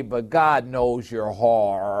saved, but God knows your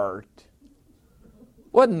heart.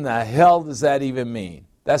 What in the hell does that even mean?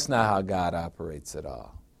 That's not how God operates at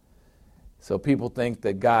all. So people think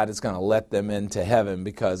that God is going to let them into heaven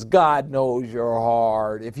because God knows your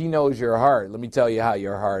heart. If he knows your heart, let me tell you how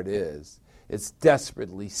your heart is. It's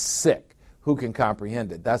desperately sick. Who can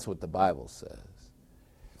comprehend it? That's what the Bible says.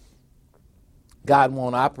 God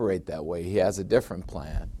won't operate that way. He has a different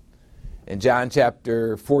plan. In John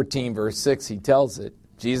chapter 14, verse 6, he tells it.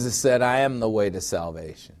 Jesus said, I am the way to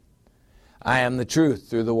salvation. I am the truth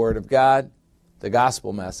through the Word of God, the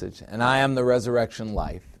gospel message, and I am the resurrection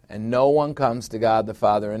life. And no one comes to God the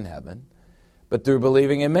Father in heaven but through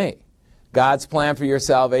believing in me. God's plan for your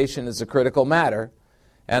salvation is a critical matter,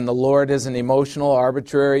 and the Lord isn't emotional,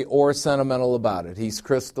 arbitrary, or sentimental about it. He's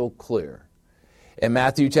crystal clear. In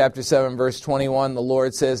Matthew chapter 7, verse 21, the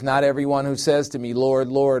Lord says, Not everyone who says to me, Lord,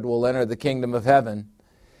 Lord, will enter the kingdom of heaven,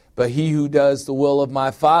 but he who does the will of my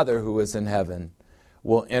Father who is in heaven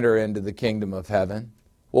will enter into the kingdom of heaven.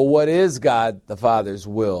 Well, what is God the Father's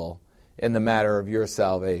will in the matter of your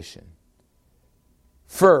salvation?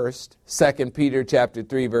 First, 2 Peter chapter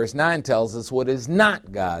 3, verse 9 tells us what is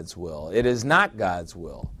not God's will. It is not God's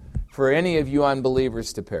will for any of you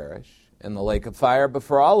unbelievers to perish in the lake of fire, but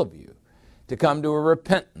for all of you to come to a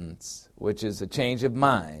repentance, which is a change of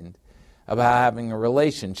mind about having a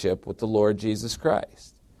relationship with the Lord Jesus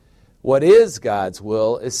Christ. What is God's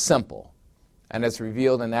will is simple, and it's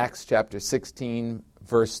revealed in Acts chapter 16,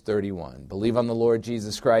 verse 31. Believe on the Lord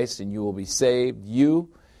Jesus Christ, and you will be saved,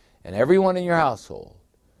 you and everyone in your household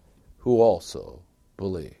who also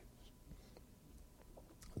believes.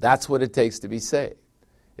 That's what it takes to be saved.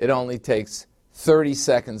 It only takes 30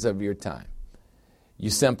 seconds of your time. You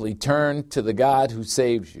simply turn to the God who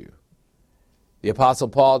saves you. The Apostle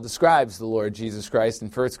Paul describes the Lord Jesus Christ in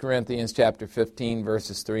 1 Corinthians chapter 15,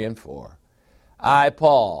 verses 3 and 4. I,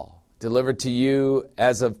 Paul, delivered to you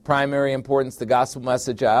as of primary importance the gospel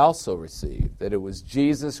message I also received, that it was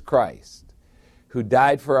Jesus Christ who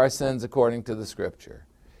died for our sins according to the Scripture,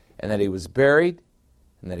 and that he was buried,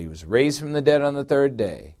 and that he was raised from the dead on the third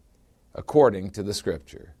day, according to the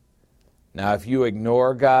Scripture. Now, if you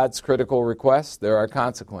ignore God's critical request, there are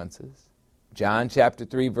consequences. John chapter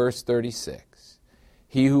 3, verse 36.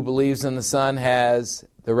 He who believes in the Son has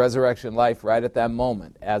the resurrection life right at that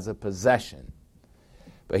moment as a possession.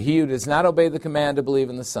 But he who does not obey the command to believe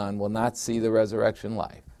in the Son will not see the resurrection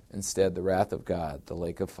life. Instead, the wrath of God, the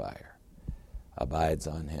lake of fire, abides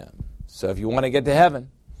on him. So if you want to get to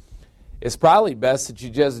heaven, it's probably best that you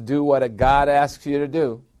just do what God asks you to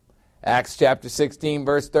do. Acts chapter 16,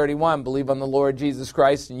 verse 31, believe on the Lord Jesus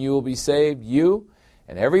Christ and you will be saved, you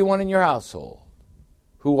and everyone in your household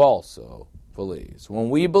who also believes. When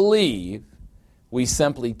we believe, we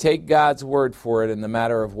simply take God's word for it in the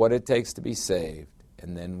matter of what it takes to be saved,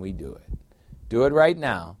 and then we do it. Do it right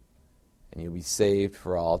now, and you'll be saved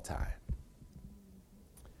for all time.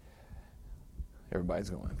 Everybody's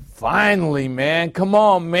going, finally, man. Come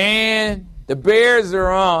on, man. The Bears are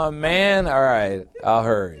on, man. All right, I'll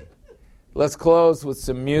hurry. Let's close with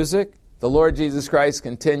some music. The Lord Jesus Christ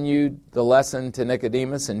continued the lesson to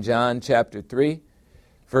Nicodemus in John chapter 3,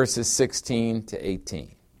 verses 16 to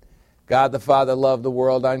 18. God the Father loved the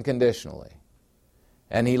world unconditionally,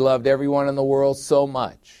 and he loved everyone in the world so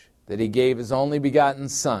much that he gave his only begotten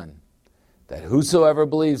Son, that whosoever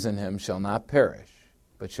believes in him shall not perish,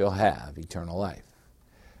 but shall have eternal life.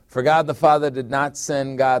 For God the Father did not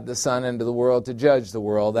send God the Son into the world to judge the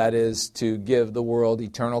world, that is, to give the world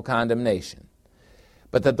eternal condemnation,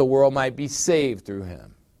 but that the world might be saved through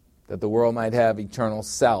him, that the world might have eternal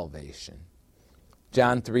salvation.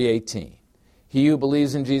 John 3:18. He who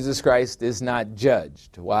believes in Jesus Christ is not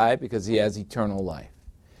judged. Why? Because he has eternal life.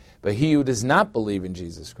 But he who does not believe in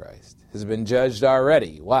Jesus Christ has been judged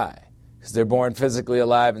already. Why? Because they're born physically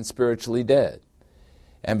alive and spiritually dead.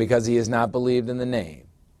 And because he has not believed in the name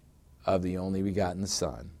of the only begotten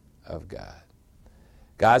Son of God.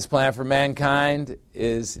 God's plan for mankind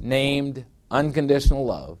is named unconditional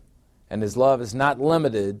love, and his love is not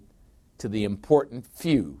limited to the important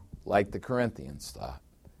few like the Corinthians thought.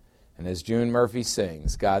 And as June Murphy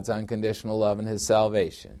sings, God's unconditional love and his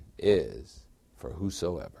salvation is for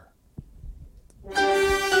whosoever.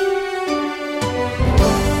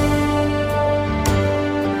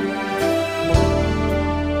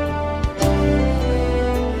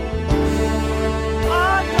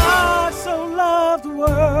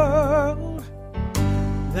 World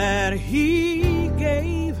that he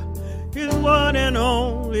gave his one and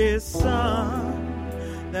only Son,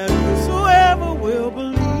 that whosoever will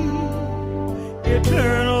believe,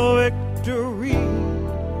 eternal victory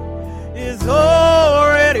is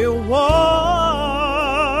already won.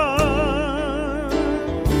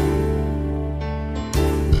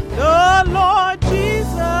 The Lord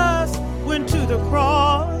Jesus went to the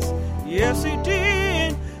cross, yes he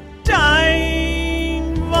did,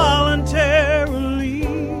 dying voluntarily,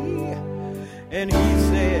 and he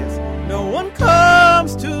says no one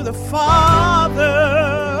comes to the Father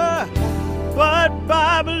but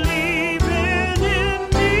by believing in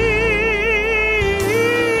me.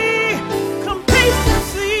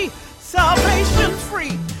 Complacency, salvation's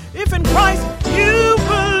free if in Christ you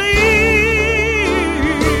believe.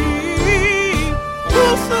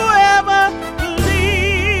 Whosoever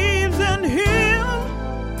believes in him,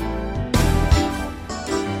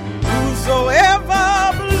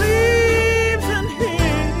 whosoever believes in him,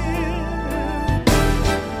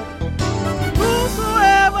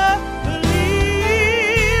 whosoever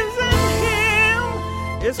believes in him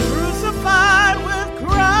is crucified with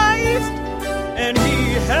Christ, and he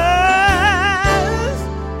has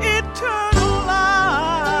eternal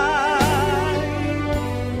life.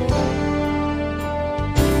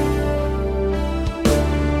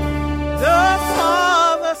 The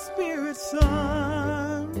Father, Spirit,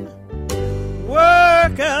 Son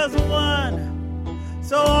work as one,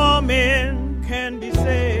 so all men can be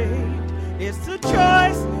saved. It's a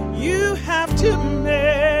choice you have to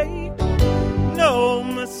make, no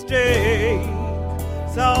mistake.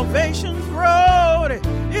 Salvation's road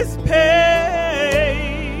is paved.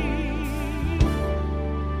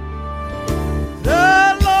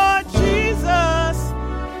 The Lord Jesus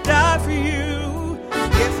died for you,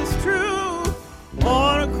 yes it's true,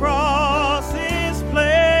 on a cross is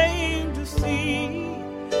plain to see.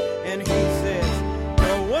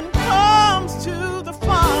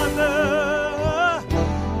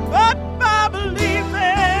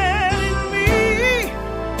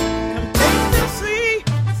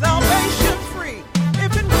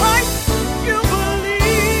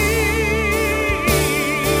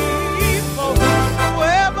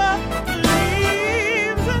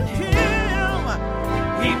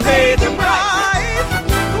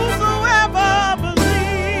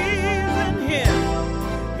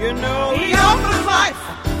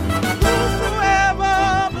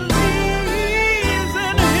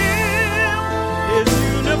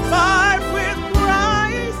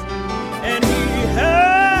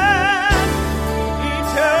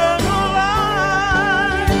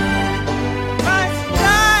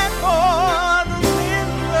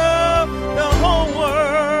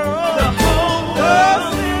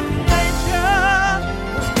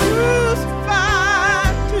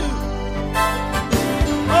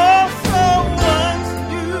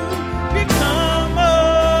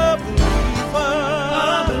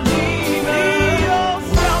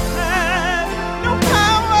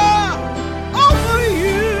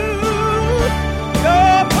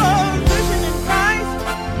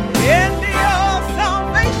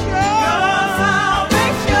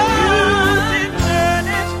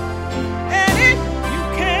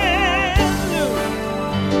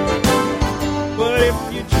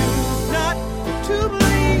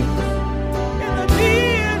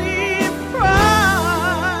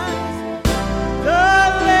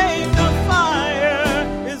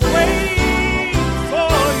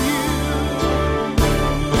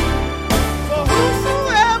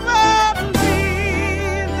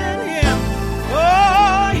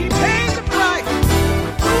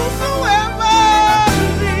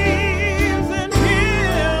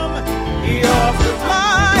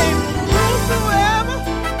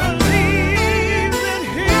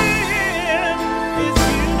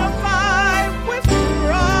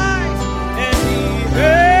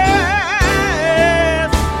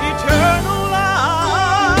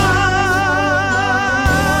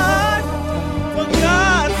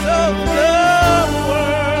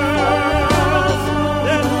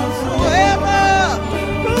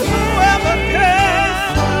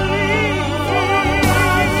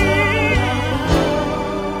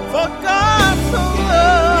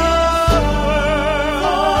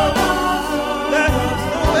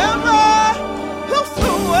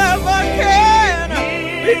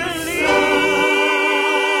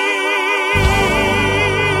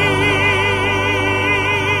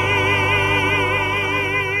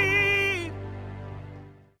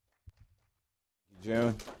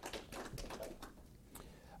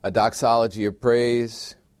 A doxology of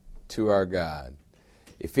praise to our God.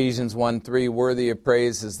 Ephesians 1:3, worthy of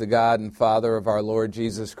praise is the God and Father of our Lord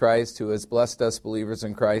Jesus Christ, who has blessed us believers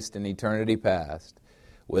in Christ in eternity past,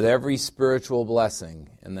 with every spiritual blessing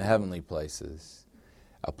in the heavenly places,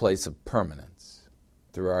 a place of permanence,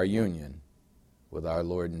 through our union with our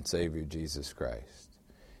Lord and Savior Jesus Christ.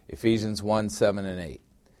 Ephesians 1:7 and 8,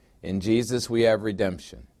 in Jesus we have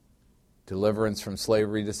redemption, deliverance from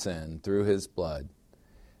slavery to sin through his blood,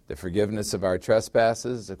 the forgiveness of our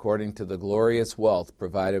trespasses according to the glorious wealth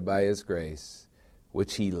provided by his grace,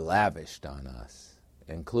 which he lavished on us,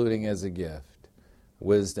 including as a gift,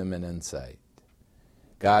 wisdom and insight.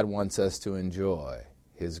 God wants us to enjoy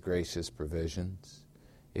his gracious provisions.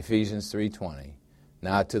 Ephesians 3:20,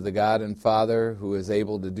 now to the God and Father who is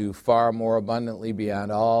able to do far more abundantly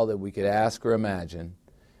beyond all that we could ask or imagine,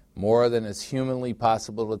 more than is humanly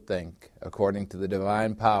possible to think, according to the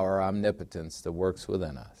divine power, omnipotence that works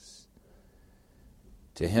within us.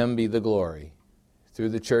 To him be the glory, through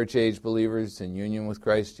the church-age believers in union with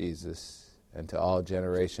Christ Jesus, and to all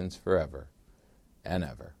generations forever and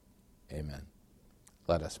ever. Amen.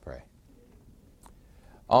 Let us pray.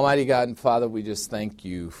 Almighty God and Father, we just thank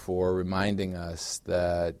you for reminding us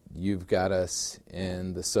that you've got us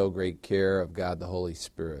in the so great care of God the Holy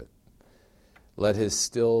Spirit. Let his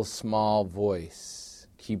still small voice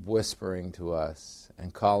keep whispering to us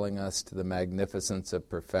and calling us to the magnificence of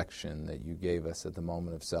perfection that you gave us at the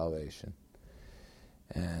moment of salvation.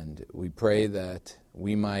 And we pray that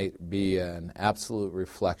we might be an absolute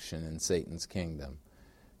reflection in Satan's kingdom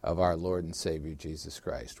of our Lord and Savior Jesus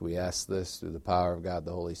Christ. We ask this through the power of God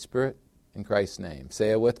the Holy Spirit, in Christ's name.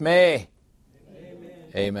 Say it with me.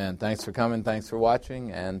 Amen. Amen. Thanks for coming, thanks for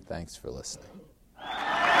watching, and thanks for listening.